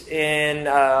correspondent in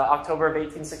October of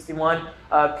 1861,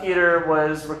 Peter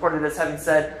was recorded as having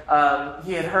said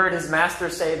he had heard his master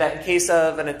say that in case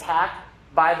of an attack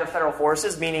by the federal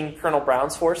forces, meaning Colonel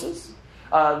Brown's forces,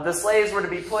 the slaves were to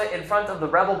be put in front of the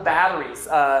rebel batteries,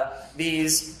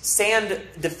 these sand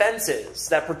defenses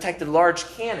that protected large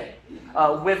cannon,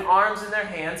 with arms in their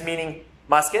hands, meaning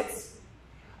muskets.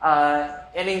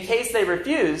 And in case they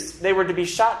refused, they were to be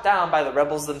shot down by the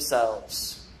rebels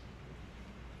themselves.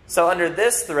 So under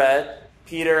this threat,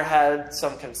 Peter had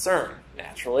some concern,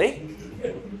 naturally.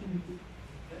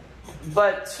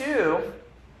 But two,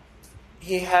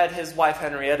 he had his wife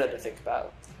Henrietta to think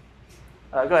about.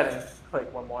 Go ahead and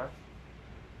click one more.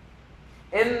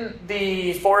 In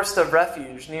the Forest of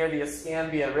Refuge near the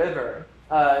Escambia River,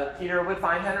 Peter would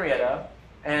find Henrietta.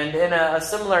 And in a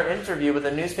similar interview with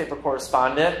a newspaper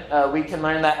correspondent, we can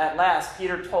learn that at last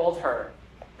Peter told her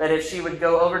that if she would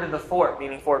go over to the fort,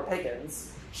 meaning Fort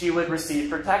Pickens, she would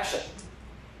receive protection.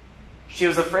 She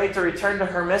was afraid to return to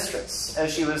her mistress,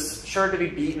 as she was sure to be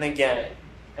beaten again.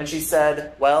 And she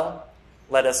said, "Well,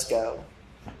 let us go."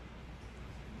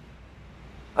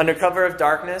 Under cover of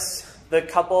darkness, the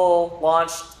couple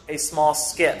launched a small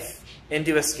skiff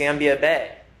into Escambia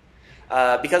Bay.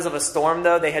 Because of a storm,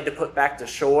 though, they had to put back to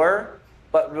shore,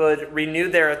 but would renew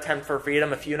their attempt for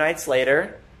freedom a few nights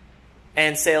later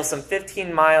and sail some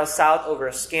 15 miles south over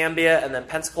Escambia and then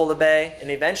Pensacola Bay,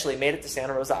 and eventually made it to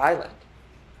Santa Rosa Island,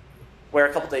 where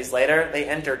a couple days later they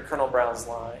entered Colonel Brown's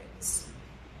lines.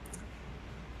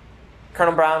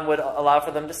 Colonel Brown would allow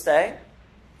for them to stay.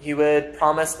 He would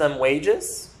promise them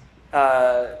wages.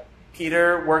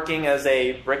 Peter working as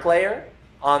a bricklayer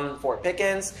on Fort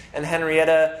Pickens, and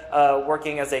Henrietta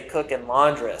working as a cook and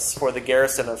laundress for the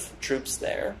garrison of troops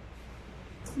there.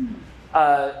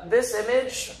 This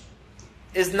image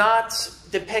is not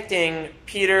depicting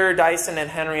Peter, Dyson, and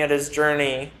Henrietta's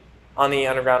journey on the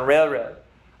Underground Railroad.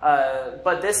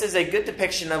 But this is a good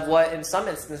depiction of what, in some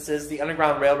instances, the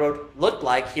Underground Railroad looked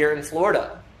like here in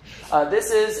Florida. This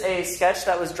is a sketch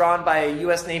that was drawn by a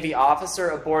U.S. Navy officer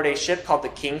aboard a ship called the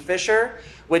Kingfisher,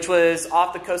 which was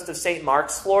off the coast of St.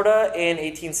 Marks, Florida in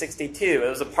 1862. It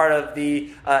was a part of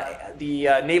the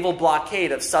naval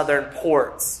blockade of southern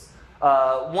ports.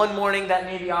 One morning, that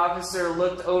Navy officer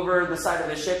looked over the side of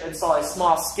the ship and saw a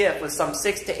small skiff with some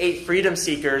 6 to 8 freedom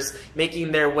seekers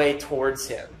making their way towards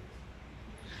him.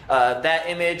 That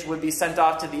image would be sent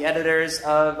off to the editors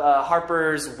of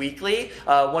Harper's Weekly,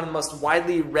 one of the most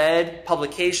widely read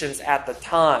publications at the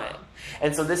time.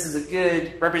 And so this is a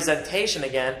good representation,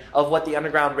 again, of what the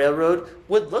Underground Railroad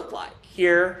would look like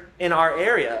here in our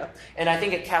area. And I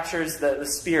think it captures the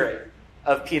spirit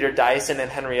of Peter Dyson and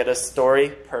Henrietta's story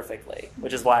perfectly,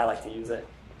 which is why I like to use it.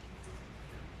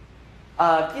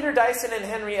 Peter Dyson and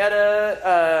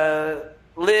Henrietta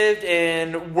lived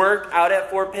and worked out at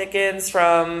Fort Pickens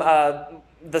from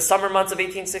the summer months of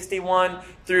 1861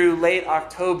 through late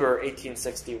October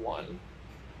 1861.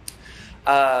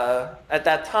 At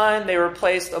that time, they were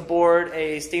placed aboard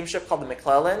a steamship called the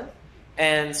McClellan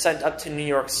and sent up to New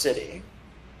York City,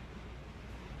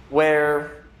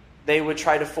 where they would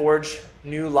try to forge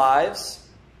new lives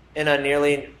in a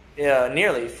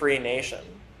nearly free nation.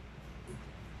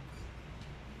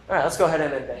 All right, let's go ahead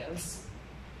and advance.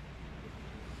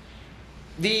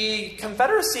 The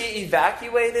Confederacy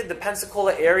evacuated the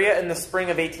Pensacola area in the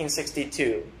spring of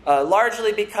 1862,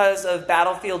 largely because of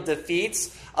battlefield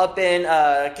defeats up in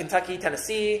Kentucky,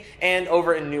 Tennessee, and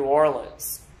over in New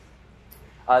Orleans.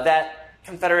 That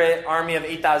Confederate army of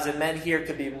 8,000 men here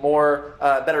could be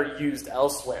better used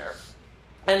elsewhere.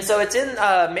 And so it's in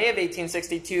May of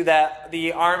 1862 that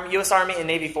the U.S. Army and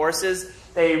Navy forces,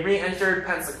 they re-entered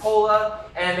Pensacola,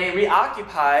 and they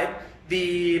reoccupied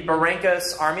the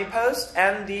Barrancas Army Post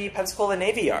and the Pensacola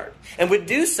Navy Yard, and would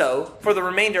do so for the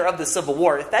remainder of the Civil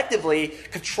War, effectively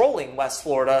controlling West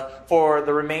Florida for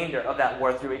the remainder of that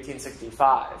war through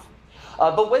 1865.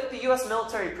 But with the U.S.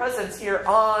 military presence here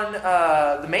on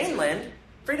the mainland,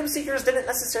 freedom seekers didn't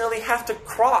necessarily have to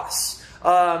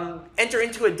enter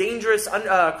into a dangerous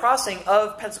crossing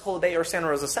of Pensacola Bay or Santa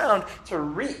Rosa Sound to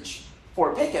reach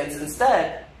Fort Pickens.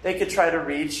 Instead, they could try to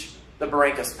reach the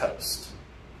Barrancas Post.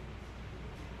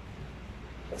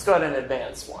 Let's go ahead and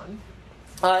advance one.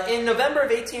 In November of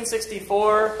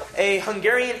 1864, a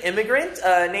Hungarian immigrant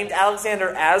named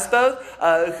Alexander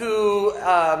Asboth, who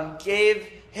gave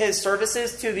his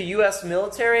services to the U.S.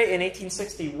 military in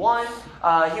 1861,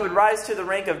 he would rise to the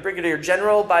rank of brigadier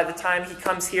general by the time he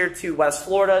comes here to West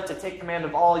Florida to take command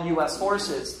of all U.S.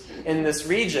 forces in this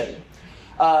region.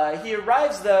 He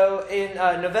arrives, though, in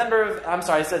November of, I'm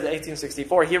sorry, I said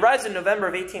 1864. He arrives in November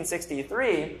of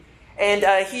 1863,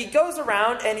 and he goes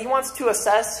around and he wants to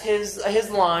assess his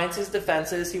lines, his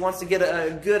defenses. He wants to get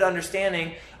a good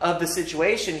understanding of the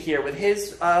situation here with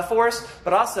his force,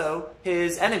 but also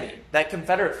his enemy, that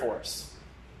Confederate force.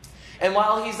 And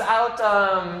while he's out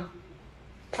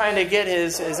trying to get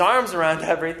his arms around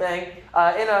everything,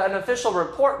 in an official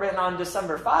report written on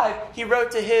December 5, he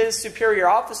wrote to his superior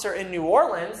officer in New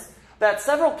Orleans that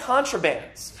several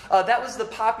contrabands, that was the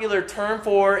popular term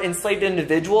for enslaved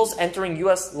individuals entering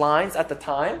U.S. lines at the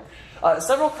time,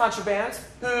 several contrabands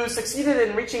who succeeded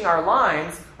in reaching our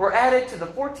lines were added to the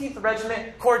 14th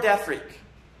Regiment Corps d'Afrique.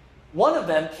 One of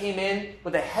them came in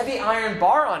with a heavy iron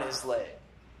bar on his leg,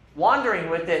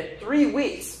 wandering with it 3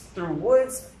 weeks through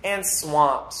woods and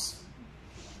swamps.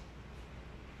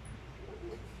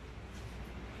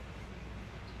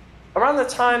 Around the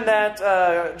time that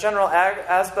General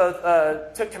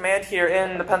Asboth took command here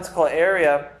in the Pensacola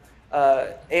area,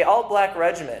 a all-black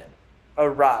regiment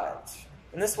arrived.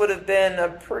 And this would have been a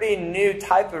pretty new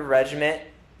type of regiment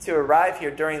to arrive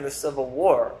here during the Civil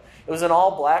War. It was an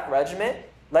all-black regiment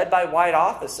led by white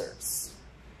officers.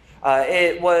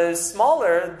 It was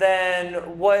smaller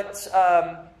than what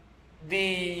the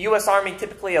U.S. Army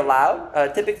typically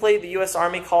allowed. Typically, the U.S.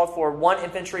 Army called for one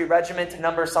infantry regiment to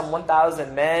number some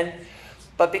 1,000 men.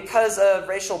 But because of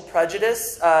racial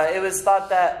prejudice, it was thought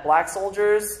that black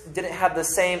soldiers didn't have the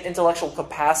same intellectual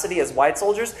capacity as white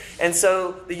soldiers. And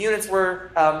so the units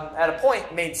were, at a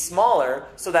point, made smaller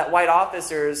so that white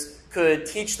officers could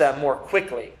teach them more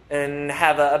quickly and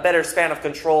have a better span of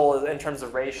control in terms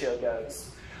of ratio goes.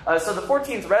 So the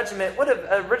 14th Regiment would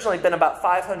have originally been about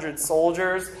 500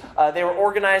 soldiers. They were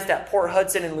organized at Port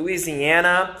Hudson in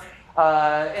Louisiana.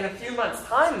 In a few months'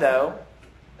 time, though,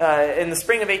 in the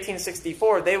spring of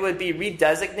 1864, they would be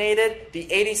redesignated the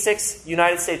 86th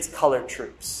United States Colored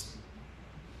Troops.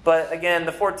 But again,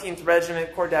 the 14th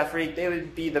Regiment, Corps d'Afrique, they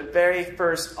would be the very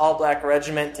first all-black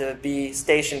regiment to be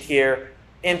stationed here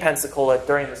in Pensacola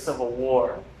during the Civil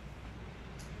War.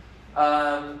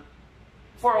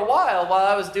 For a while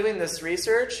I was doing this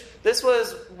research, this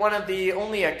was one of the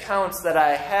only accounts that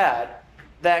I had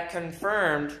that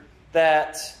confirmed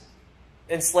that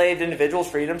enslaved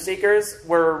individuals, freedom seekers,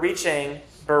 were reaching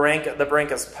the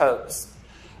Barrancas Post.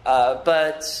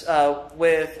 But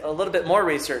with a little bit more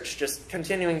research, just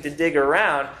continuing to dig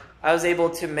around, I was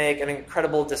able to make an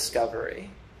incredible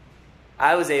discovery.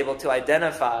 I was able to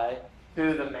identify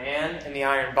who the man in the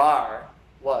iron bar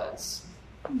was.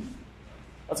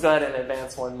 Let's go ahead and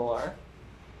advance one more.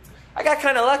 I got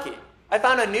kind of lucky. I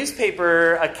found a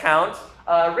newspaper account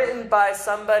written by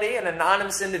somebody, an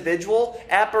anonymous individual,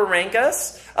 at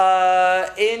Barrancas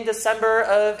in December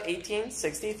of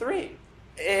 1863.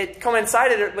 It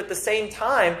coincided with the same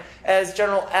time as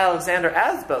General Alexander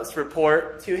Asboth's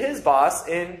report to his boss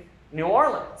in New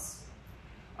Orleans.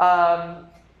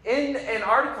 In an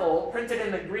article printed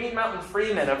in the Green Mountain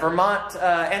Freeman, a Vermont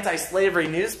anti-slavery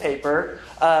newspaper,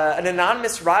 an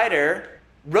anonymous writer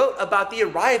wrote about the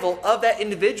arrival of that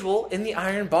individual in the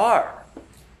iron bar.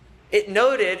 It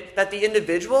noted that the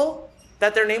individual,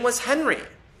 that their name was Henry,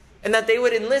 and that they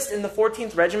would enlist in the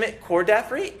 14th Regiment Corps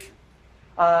d'Afrique.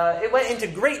 It went into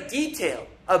great detail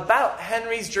about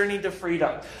Henry's journey to freedom.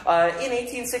 In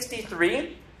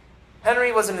 1863,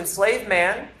 Henry was an enslaved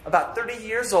man, about 30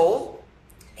 years old.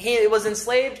 He was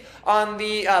enslaved on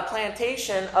the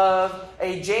plantation of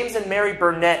a James and Mary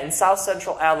Burnett in south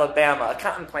central Alabama, a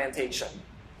cotton plantation.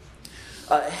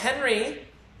 Henry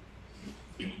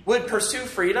would pursue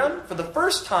freedom for the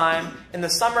first time in the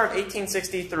summer of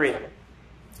 1863.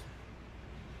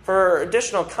 For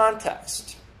additional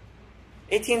context,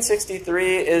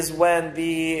 1863 is when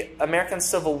the American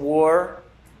Civil War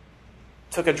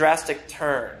took a drastic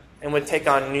turn and would take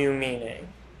on new meaning.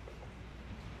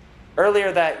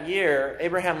 Earlier that year,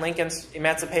 Abraham Lincoln's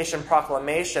Emancipation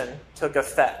Proclamation took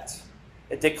effect.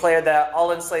 It declared that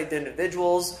all enslaved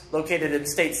individuals located in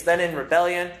states then in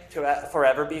rebellion to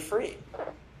forever be free.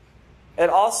 It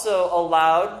also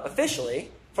allowed,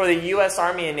 officially, for the U.S.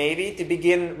 Army and Navy to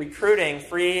begin recruiting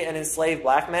free and enslaved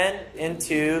black men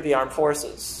into the armed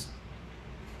forces.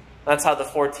 That's how the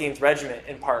 14th Regiment,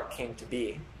 in part, came to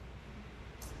be.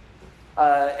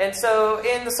 And so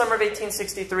in the summer of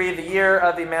 1863, the year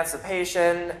of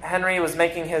emancipation, Henry was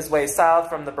making his way south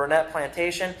from the Burnett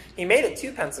plantation. He made it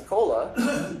to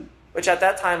Pensacola, which at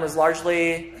that time was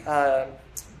largely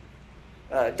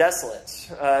desolate.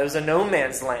 It was a no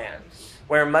man's land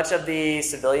where much of the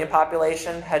civilian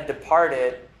population had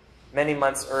departed many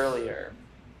months earlier.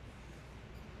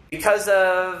 Because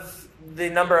of the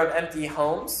number of empty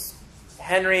homes,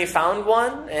 Henry found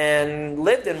one and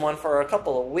lived in one for a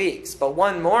couple of weeks. But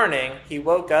one morning, he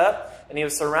woke up and he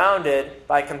was surrounded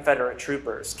by Confederate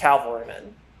troopers,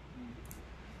 cavalrymen.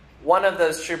 One of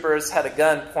those troopers had a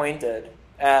gun pointed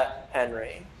at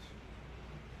Henry.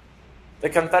 The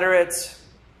Confederates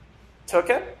took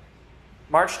him,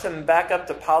 marched him back up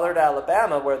to Pollard,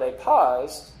 Alabama, where they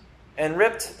paused, and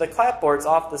ripped the clapboards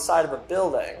off the side of a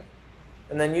building,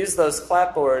 and then used those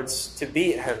clapboards to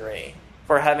beat Henry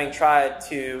for having tried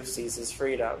to seize his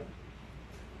freedom.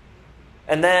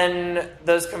 And then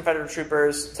those Confederate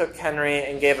troopers took Henry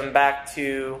and gave him back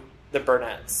to the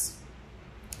Burnetts.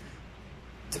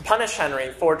 To punish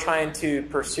Henry for trying to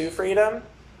pursue freedom,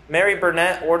 Mary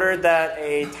Burnett ordered that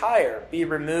a tire be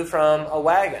removed from a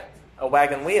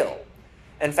wagon wheel,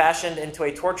 and fashioned into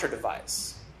a torture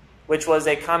device, which was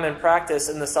a common practice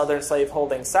in the Southern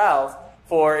slaveholding South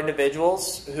for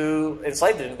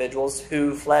enslaved individuals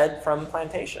who fled from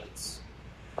plantations.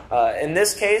 In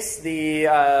this case, the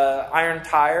iron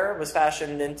tire was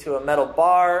fashioned into a metal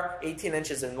bar, 18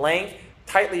 inches in length,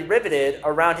 tightly riveted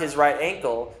around his right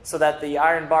ankle so that the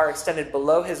iron bar extended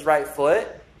below his right foot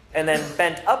and then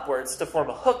bent upwards to form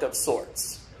a hook of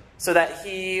sorts, so that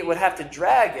he would have to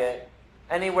drag it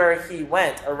anywhere he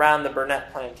went around the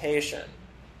Burnett plantation.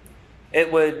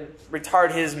 It would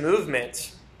retard his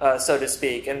movement, so to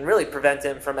speak, and really prevent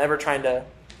him from ever trying to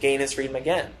gain his freedom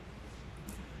again.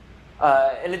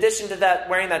 In addition to that,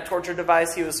 wearing that torture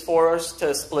device, he was forced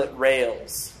to split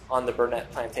rails on the Burnett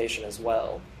plantation as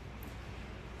well.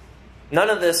 None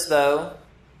of this, though,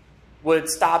 would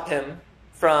stop him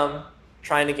from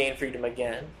trying to gain freedom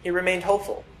again. He remained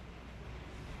hopeful.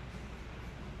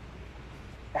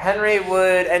 Henry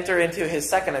would enter into his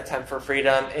second attempt for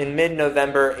freedom in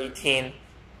mid-November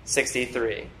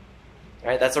 1863.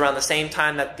 Right, that's around the same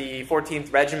time that the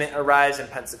 14th Regiment arrives in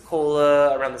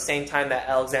Pensacola, around the same time that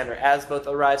Alexander Asboth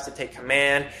arrives to take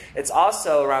command. It's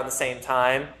also around the same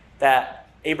time that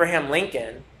Abraham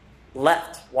Lincoln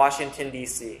left Washington,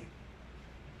 D.C.,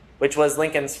 which was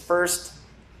Lincoln's first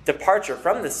departure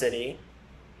from the city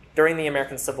during the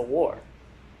American Civil War.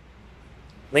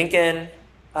 Lincoln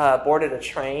boarded a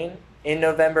train in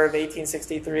November of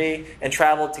 1863 and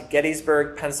traveled to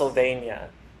Gettysburg, Pennsylvania,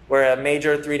 where a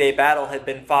major 3-day battle had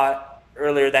been fought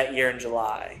earlier that year in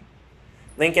July.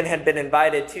 Lincoln had been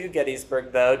invited to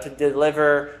Gettysburg, though, to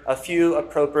deliver a few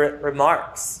appropriate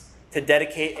remarks to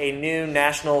dedicate a new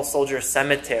National Soldier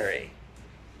Cemetery.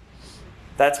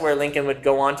 That's where Lincoln would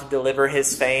go on to deliver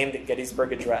his famed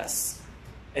Gettysburg Address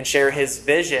and share his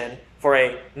vision for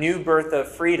a new birth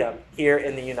of freedom here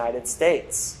in the United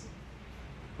States.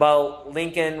 While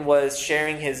Lincoln was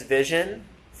sharing his vision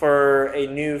for a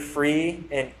new free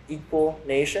and equal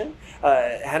nation,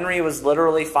 Henry was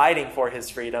literally fighting for his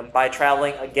freedom by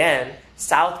traveling again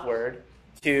southward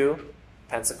to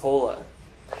Pensacola.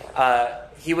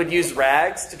 He would use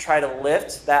rags to try to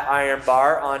lift that iron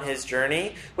bar on his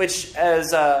journey, which,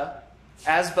 as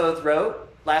Asboth wrote,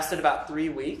 lasted about 3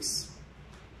 weeks.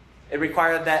 It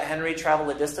required that Henry travel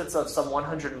a distance of some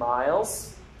 100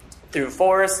 miles through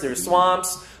forests, through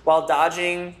swamps, while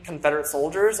dodging Confederate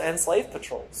soldiers and slave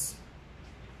patrols.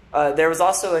 There was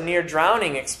also a near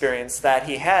drowning experience that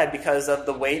he had because of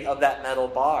the weight of that metal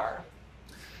bar.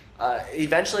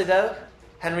 Eventually, though,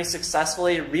 Henry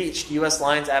successfully reached U.S.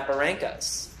 lines at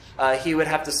Barrancas. He would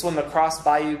have to swim across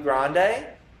Bayou Grande,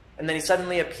 and then he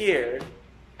suddenly appeared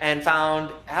and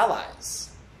found allies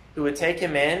who would take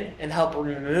him in and help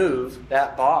remove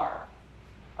that bar.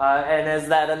 And as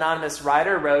that anonymous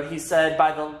writer wrote, he said,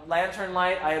 "By the lantern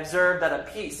light, I observed that a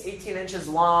piece 18 inches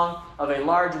long of a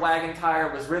large wagon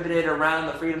tire was riveted around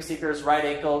the freedom seeker's right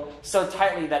ankle so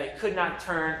tightly that it could not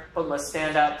turn but must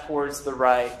stand out towards the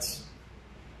right."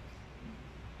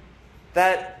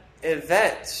 That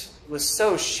event was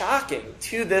so shocking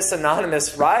to this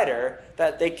anonymous writer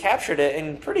that they captured it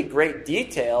in pretty great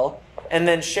detail and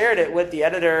then shared it with the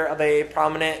editor of a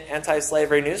prominent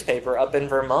anti-slavery newspaper up in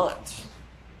Vermont.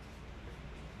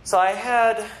 So I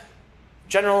had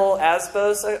General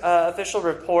Asboth's official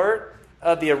report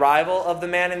of the arrival of the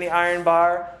man in the iron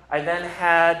bar. I then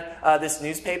had this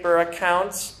newspaper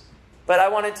account, but I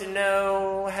wanted to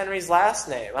know Henry's last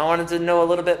name. I wanted to know a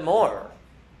little bit more.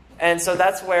 And so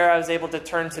that's where I was able to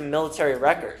turn to military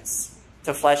records.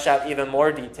 to flesh out even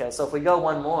more details. So if we go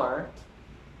one more.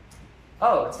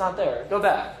 Oh, it's not there. Go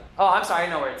back. Oh, I'm sorry. I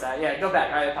know where it's at. Yeah, go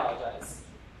back. I apologize.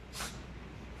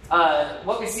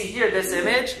 What we see here, this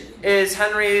image, is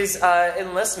Henry's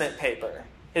enlistment paper,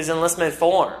 his enlistment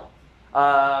form.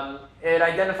 It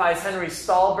identifies Henry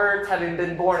Stalbert having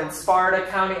been born in Sparta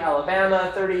County,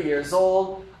 Alabama, 30 years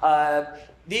old.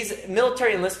 These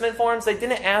military enlistment forms, they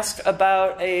didn't ask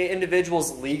about an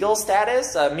individual's legal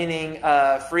status, meaning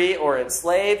free or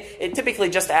enslaved. It typically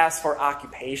just asked for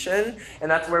occupation,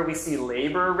 and that's where we see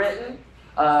labor written.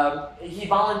 He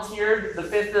volunteered the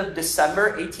 5th of December,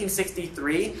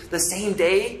 1863, the same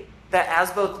day that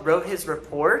Asboth wrote his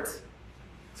report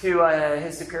to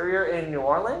his superior in New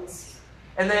Orleans.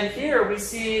 And then here we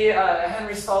see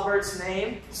Henry Stalbert's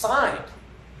name signed.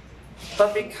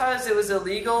 But because it was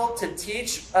illegal to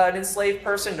teach an enslaved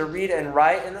person to read and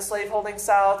write in the slaveholding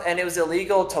South, and it was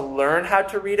illegal to learn how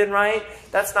to read and write,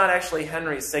 that's not actually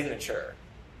Henry's signature.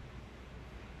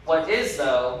 What is,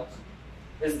 though,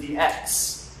 is the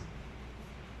X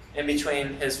in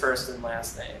between his first and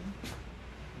last name.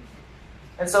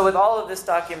 And so with all of this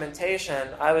documentation,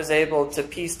 I was able to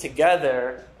piece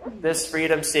together this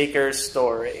freedom seeker's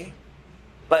story.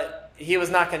 But he was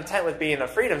not content with being a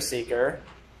freedom seeker.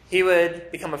 He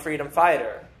would become a freedom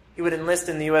fighter. He would enlist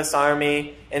in the U.S.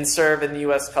 Army and serve in the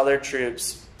U.S. colored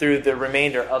troops through the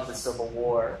remainder of the Civil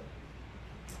War.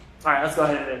 All right, let's go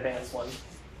ahead and advance one.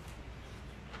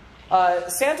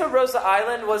 Santa Rosa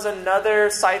Island was another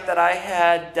site that I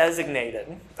had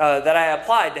designated, that I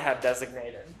applied to have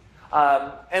designated.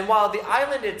 And while the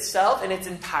island itself in its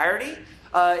entirety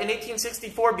in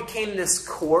 1864 became this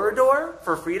corridor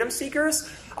for freedom seekers,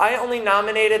 I only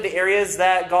nominated the areas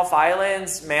that Gulf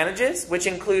Islands manages, which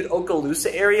include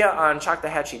Okaloosa area on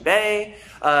Choctawhatchee Bay,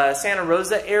 Santa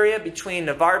Rosa area between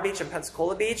Navarre Beach and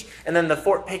Pensacola Beach, and then the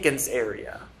Fort Pickens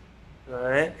area. All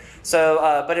right.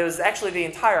 So, but it was actually the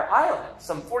entire island,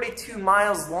 some 42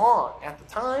 miles long at the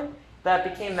time, that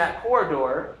became that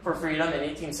corridor for freedom in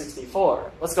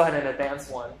 1864. Let's go ahead and advance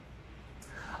one.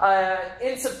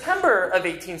 In September of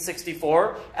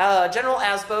 1864, General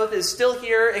Asboth is still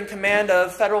here in command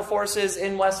of federal forces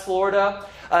in West Florida.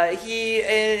 He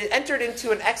entered into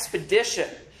an expedition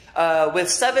with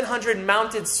 700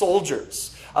 mounted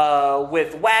soldiers,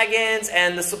 with wagons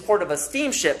and the support of a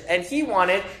steamship. And he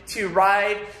wanted to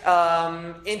ride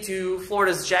into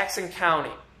Florida's Jackson County,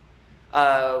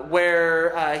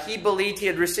 where he believed he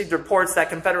had received reports that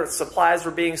Confederate supplies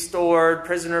were being stored,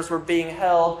 prisoners were being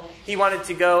held. He wanted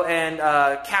to go and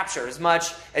capture as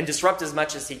much and disrupt as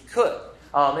much as he could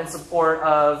in support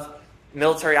of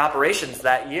military operations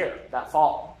that year, that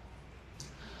fall.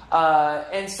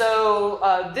 And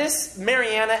so this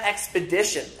Mariana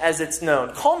expedition, as it's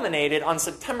known, culminated on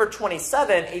September 27,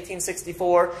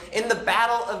 1864, in the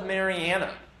Battle of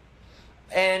Mariana.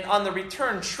 And on the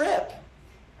return trip,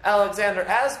 Alexander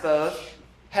Asboth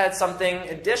had something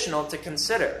additional to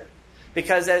consider.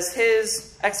 Because as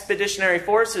his expeditionary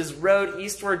forces rode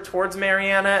eastward towards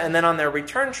Mariana and then on their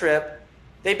return trip,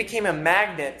 they became a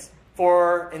magnet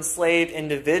for enslaved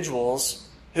individuals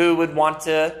who would want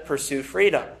to pursue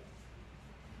freedom.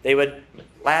 They would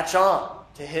latch on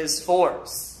to his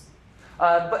force.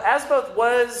 But Asboth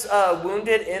was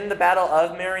wounded in the Battle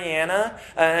of Mariana,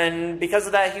 and because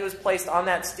of that, he was placed on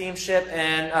that steamship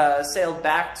and sailed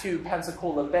back to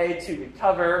Pensacola Bay to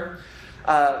recover.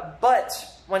 But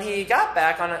when he got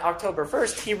back on October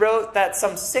 1st, he wrote that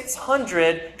some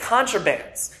 600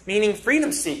 contrabands, meaning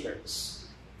freedom seekers,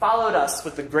 followed us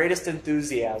with the greatest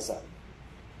enthusiasm.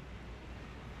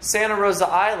 Santa Rosa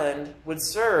Island would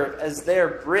serve as their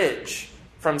bridge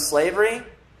from slavery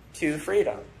to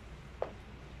freedom.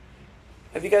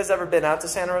 Have you guys ever been out to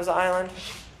Santa Rosa Island?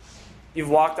 You've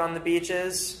walked on the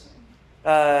beaches.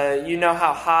 You know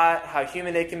how hot, how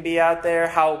humid it can be out there,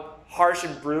 how harsh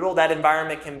and brutal that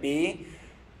environment can be.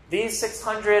 These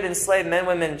 600 enslaved men,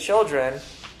 women, and children,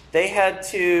 they had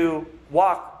to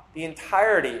walk the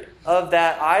entirety of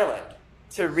that island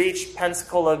to reach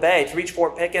Pensacola Bay, to reach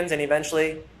Fort Pickens, and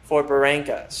eventually Fort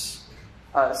Barrancas.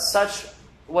 Such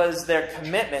was their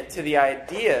commitment to the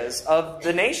ideas of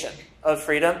the nation of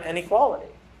freedom and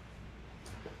equality.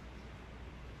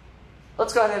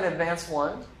 Let's go ahead and advance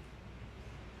one.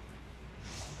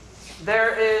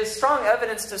 There is strong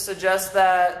evidence to suggest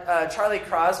that Charlie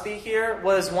Crosby here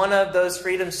was one of those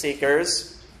freedom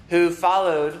seekers who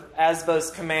followed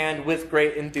Asboth's command with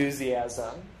great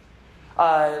enthusiasm.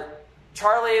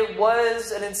 Charlie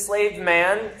was an enslaved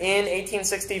man in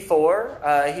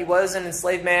 1864. He was an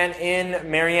enslaved man in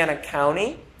Mariana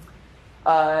County.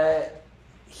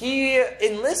 He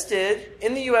enlisted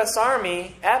in the U.S.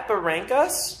 Army at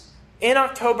Barrancas in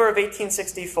October of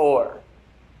 1864,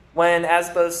 when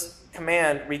Asbo's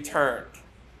command returned,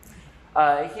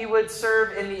 he would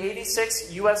serve in the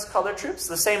 86th U.S. Colored Troops,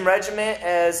 the same regiment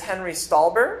as Henry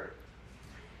Stalber,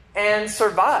 and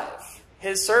survive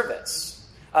his service.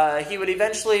 He would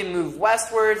eventually move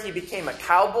westward. He became a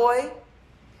cowboy,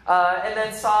 and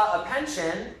then saw a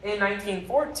pension in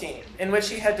 1914, in which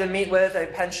he had to meet with a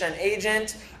pension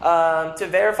agent to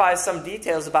verify some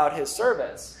details about his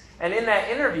service. And in that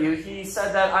interview, he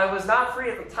said that I was not free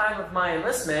at the time of my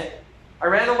enlistment. I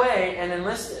ran away and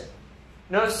enlisted.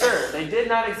 No, sir, they did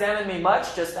not examine me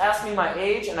much, just asked me my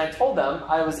age, and I told them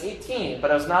I was 18,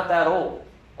 but I was not that old.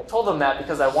 I told them that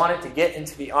because I wanted to get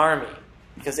into the Army,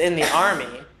 because in the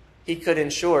Army, he could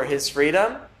ensure his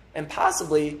freedom and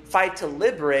possibly fight to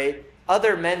liberate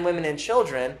other men, women, and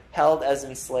children held as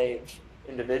enslaved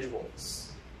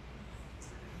individuals.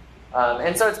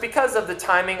 And so it's because of the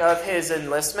timing of his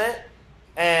enlistment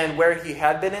and where he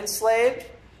had been enslaved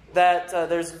that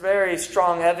there's very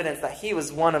strong evidence that he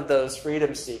was one of those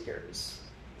freedom seekers.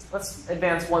 Let's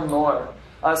advance one more.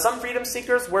 Some freedom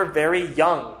seekers were very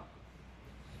young.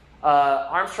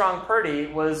 Armstrong Purdy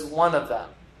was one of them.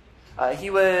 He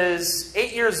was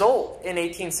 8 years old in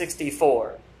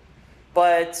 1864.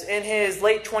 But in his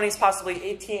late 20s, possibly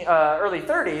early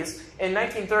 30s, in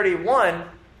 1931,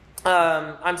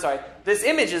 this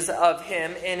image is of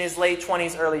him in his late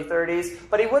 20s, early 30s,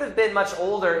 but he would have been much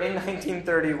older in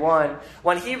 1931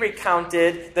 when he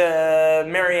recounted the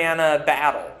Mariana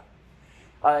Battle.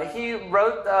 He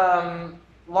wrote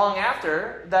long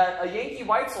after that a Yankee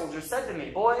white soldier said to me,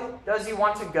 "Boy, does you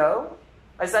want to go?"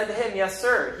 I said to him, "Yes,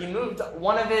 sir." He moved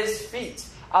one of his feet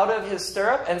out of his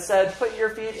stirrup and said, "Put your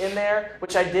feet in there,"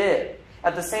 which I did.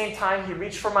 At the same time, he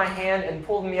reached for my hand and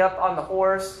pulled me up on the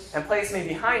horse and placed me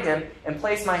behind him and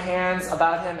placed my hands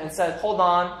about him and said, "Hold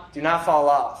on, do not fall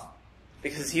off,"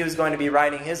 because he was going to be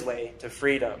riding his way to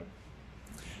freedom.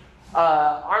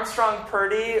 Armstrong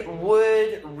Purdy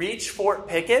would reach Fort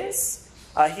Pickens.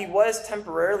 He was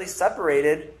temporarily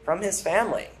separated from his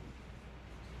family,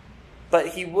 but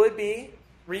he would be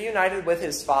reunited with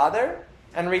his father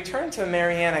and return to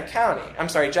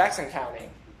Jackson County.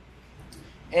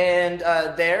 And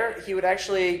there, he would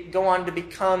actually go on to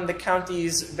become the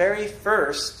county's very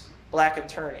first black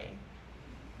attorney.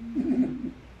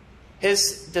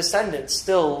 His descendants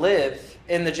still live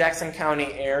in the Jackson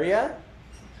County area.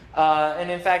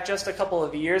 And in fact, just a couple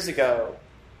of years ago,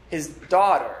 his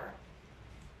daughter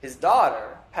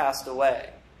passed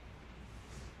away.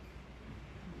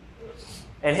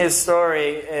 And his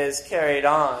story is carried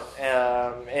on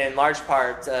in large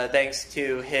part thanks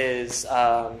to his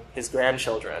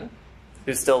grandchildren,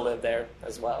 who still live there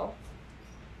as well.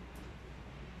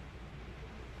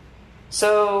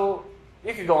 So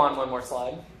you could go on one more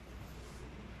slide.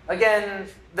 Again,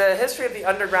 the history of the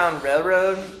Underground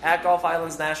Railroad at Gulf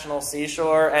Islands National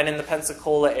Seashore and in the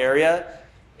Pensacola area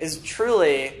is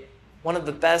truly one of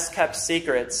the best kept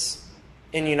secrets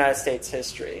in United States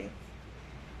history.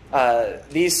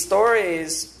 These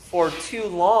stories, for too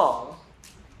long,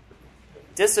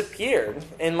 disappeared,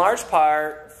 in large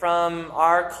part from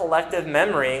our collective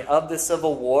memory of the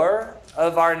Civil War,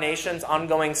 of our nation's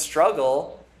ongoing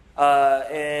struggle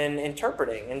in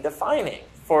interpreting and defining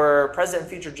for present and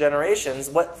future generations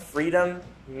what freedom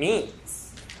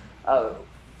means.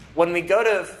 When we go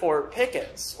to Fort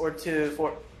Pickens or to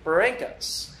Fort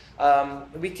Barrancas,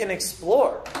 we can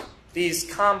explore these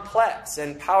complex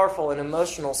and powerful and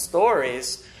emotional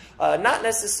stories, not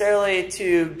necessarily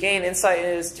to gain insight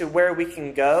as to where we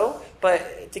can go,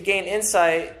 but to gain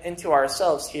insight into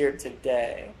ourselves here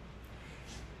today.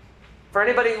 For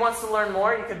anybody who wants to learn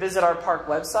more, you can visit our park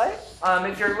website.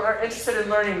 If you're interested in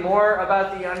learning more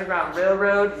about the Underground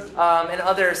Railroad and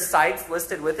other sites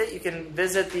listed with it, you can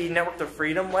visit the Network to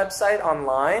Freedom website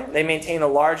online. They maintain a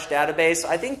large database.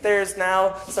 I think there's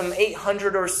now some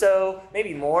 800 or so,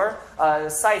 maybe more,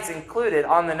 sites included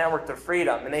on the Network to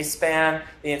Freedom, and they span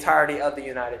the entirety of the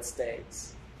United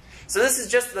States. So this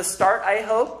is just the start, I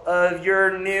hope, of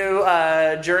your new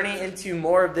journey into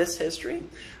more of this history.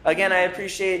 Again, I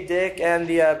appreciate Dick and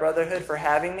the Brotherhood for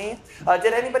having me.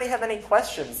 Did anybody have any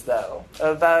questions, though,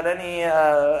 about any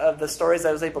of the stories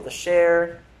I was able to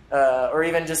share, or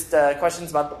even just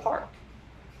questions about the park?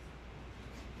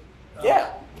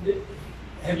 Yeah.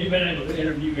 Have you been able to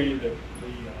interview any of the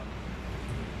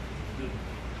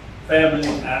families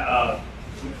at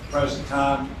the present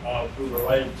time who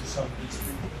related to some of these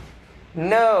people?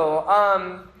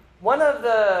 No. One of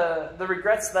the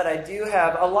regrets that I do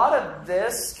have, a lot of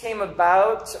this came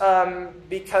about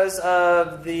because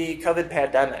of the COVID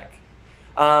pandemic.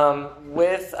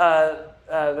 With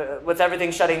with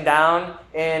everything shutting down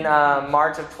in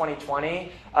March of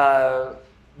 2020,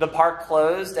 the park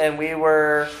closed and we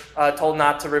were told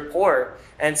not to report.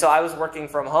 And so I was working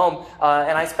from home,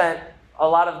 and I spent a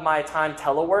lot of my time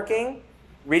teleworking,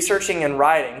 researching and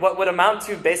writing, what would amount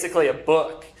to basically a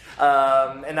book.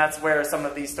 And that's where some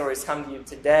of these stories come to you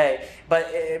today.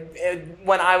 But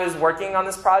when I was working on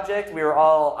this project, we were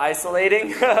all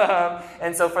isolating.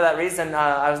 And so for that reason,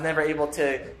 I was never able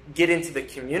to get into the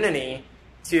community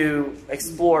to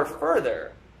explore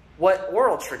further what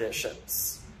oral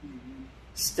traditions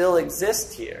still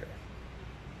exist here.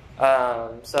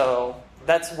 So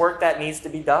that's work that needs to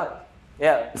be done.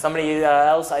 Yeah, somebody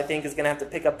else, I think, is going to have to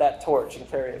pick up that torch and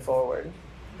carry it forward.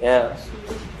 Yeah.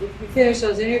 If you finish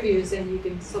those interviews, then you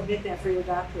can submit that for your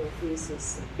doctoral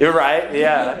thesis. You're right.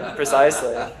 Yeah,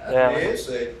 precisely. Yeah. There is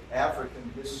an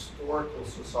African Historical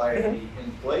Society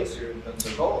in place here in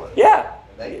Pensacola. Yeah.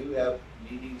 And they do have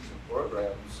meetings and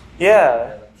programs.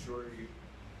 Yeah. And I'm sure you...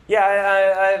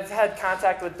 Yeah, I've had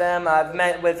contact with them. I've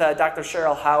met with Dr.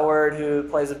 Cheryl Howard, who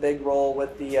plays a big role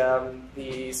with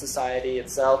the society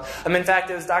itself. In fact,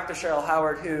 it was Dr. Cheryl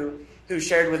Howard who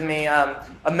shared with me a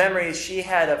memory she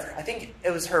had of, I think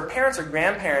it was her parents or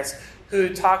grandparents, who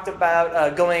talked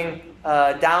about going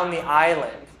down the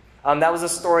island. That was a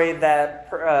story that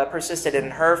persisted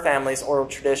in her family's oral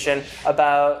tradition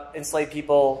about enslaved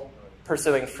people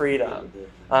pursuing freedom.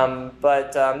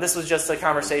 But this was just a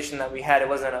conversation that we had. It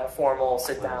wasn't a formal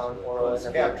sit-down oral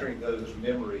interview. Capturing those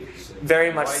memories.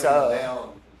 Very much so.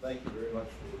 Down. Thank you very much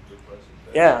for your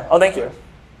presentation. Yeah. Oh, thank you.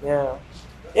 Yeah.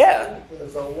 Yeah.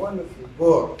 There's a wonderful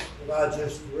book that I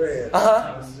just read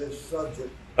on this subject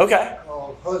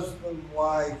called Husband,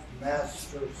 Wife,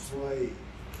 Master, Slave.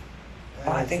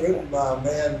 And it's written by a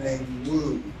man named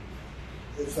Wu.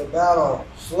 It's about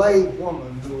a slave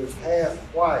woman who was half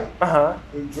white,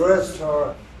 who dressed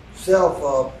herself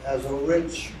up as a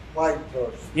rich white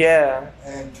person. Yeah.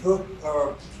 And took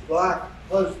her black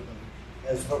husband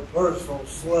as her personal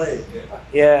slave.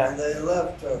 Yeah. And they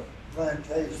left a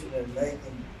plantation in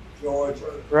Macon,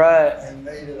 Georgia, right, and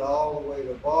made it all the way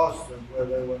to Boston, where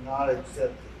they were not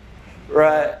accepted.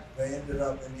 Right. They ended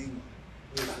up in England.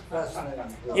 It was a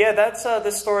fascinating book. Yeah, that's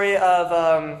the story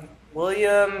of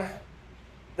William.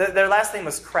 Their last name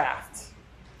was Kraft,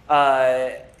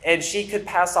 and she could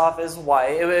pass off as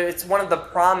white. It's one of the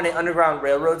prominent Underground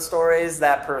Railroad stories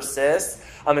that persists.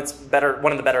 It's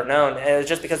one of the better known. It's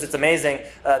just because it's amazing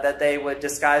that they would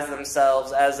disguise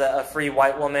themselves as a free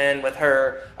white woman with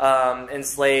her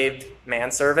enslaved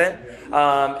manservant,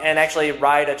 and actually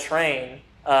ride a train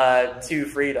to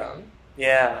freedom.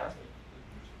 Yeah.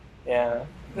 Yeah.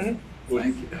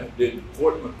 Mm-hmm. Did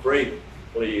Fort McRae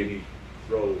play any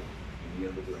role in the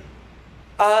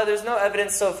Underground? There's no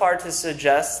evidence so far to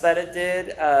suggest that it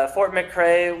did. Fort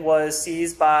McRae was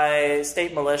seized by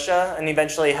state militia and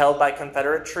eventually held by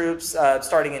Confederate troops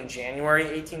starting in January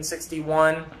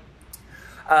 1861.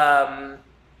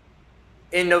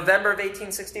 In November of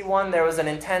 1861, there was an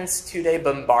intense two-day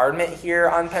bombardment here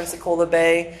on Pensacola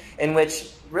Bay in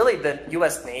which really the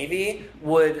U.S. Navy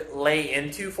would lay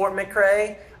into Fort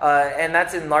McRae, and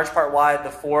that's in large part why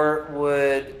the fort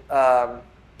would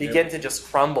begin to just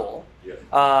crumble.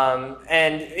 Yeah.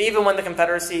 And even when the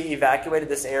Confederacy evacuated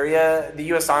this area, the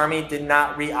U.S. Army did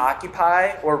not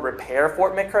reoccupy or repair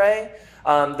Fort McRae.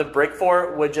 The brick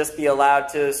fort would just be allowed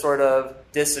to sort of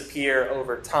disappear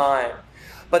over time.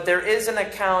 But there is an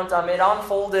account, it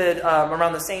unfolded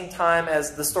around the same time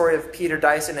as the story of Peter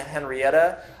Dyson and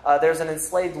Henrietta. There's an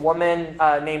enslaved woman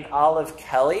named Olive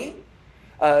Kelly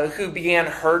who began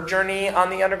her journey on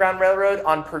the Underground Railroad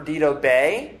on Perdido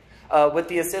Bay. With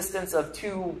the assistance of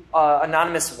two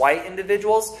anonymous white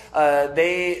individuals,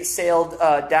 they sailed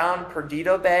down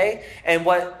Perdido Bay, and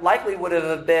what likely would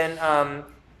have been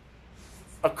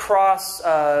across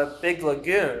Big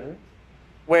Lagoon,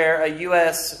 where a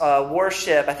U.S.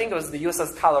 warship, I think it was the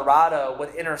USS Colorado,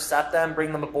 would intercept them,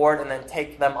 bring them aboard, and then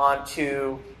take them on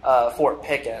to Fort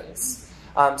Pickens.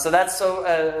 So that's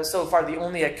so far the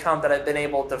only account that I've been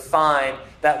able to find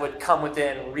that would come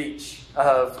within reach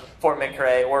of Fort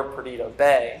McRae or Perdido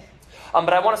Bay.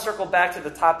 But I want to circle back to the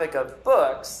topic of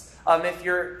books. If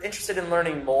you're interested in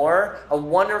learning more, a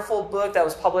wonderful book that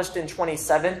was published in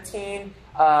 2017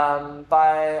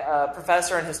 by a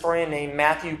professor and historian named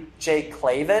Matthew J.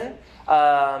 Clavin.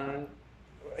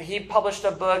 He published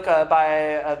a book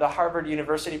by the Harvard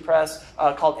University Press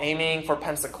called Aiming for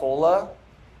Pensacola.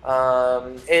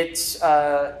 It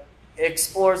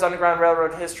explores Underground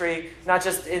Railroad history, not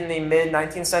just in the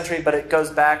mid-19th century, but it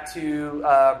goes back to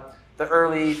the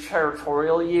early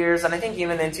territorial years, and I think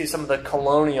even into some of the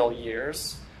colonial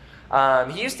years.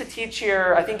 He used to teach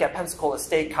here, I think, at Pensacola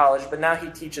State College, but now he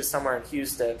teaches somewhere in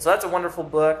Houston. So that's a wonderful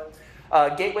book.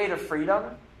 Gateway to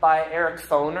Freedom by Eric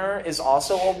Foner is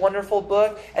also a wonderful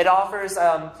book. It offers,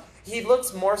 he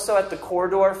looks more so at the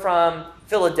corridor from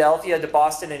Philadelphia to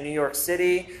Boston and New York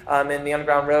City and the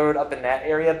Underground Railroad up in that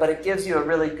area, but it gives you a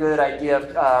really good idea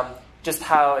of just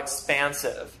how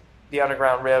expansive the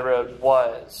Underground Railroad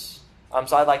was.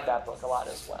 So I like that book a lot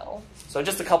as well. So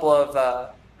just a couple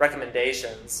of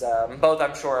recommendations. Both,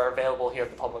 I'm sure, are available here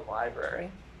at the public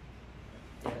library.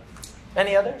 Yeah.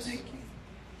 Any others? Thank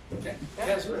you. Okay.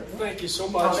 Yes, thank you so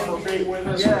much for being with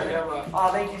us. Yeah. We have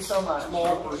a thank you so much.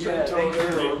 small presenter Yeah, thank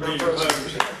you.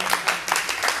 there.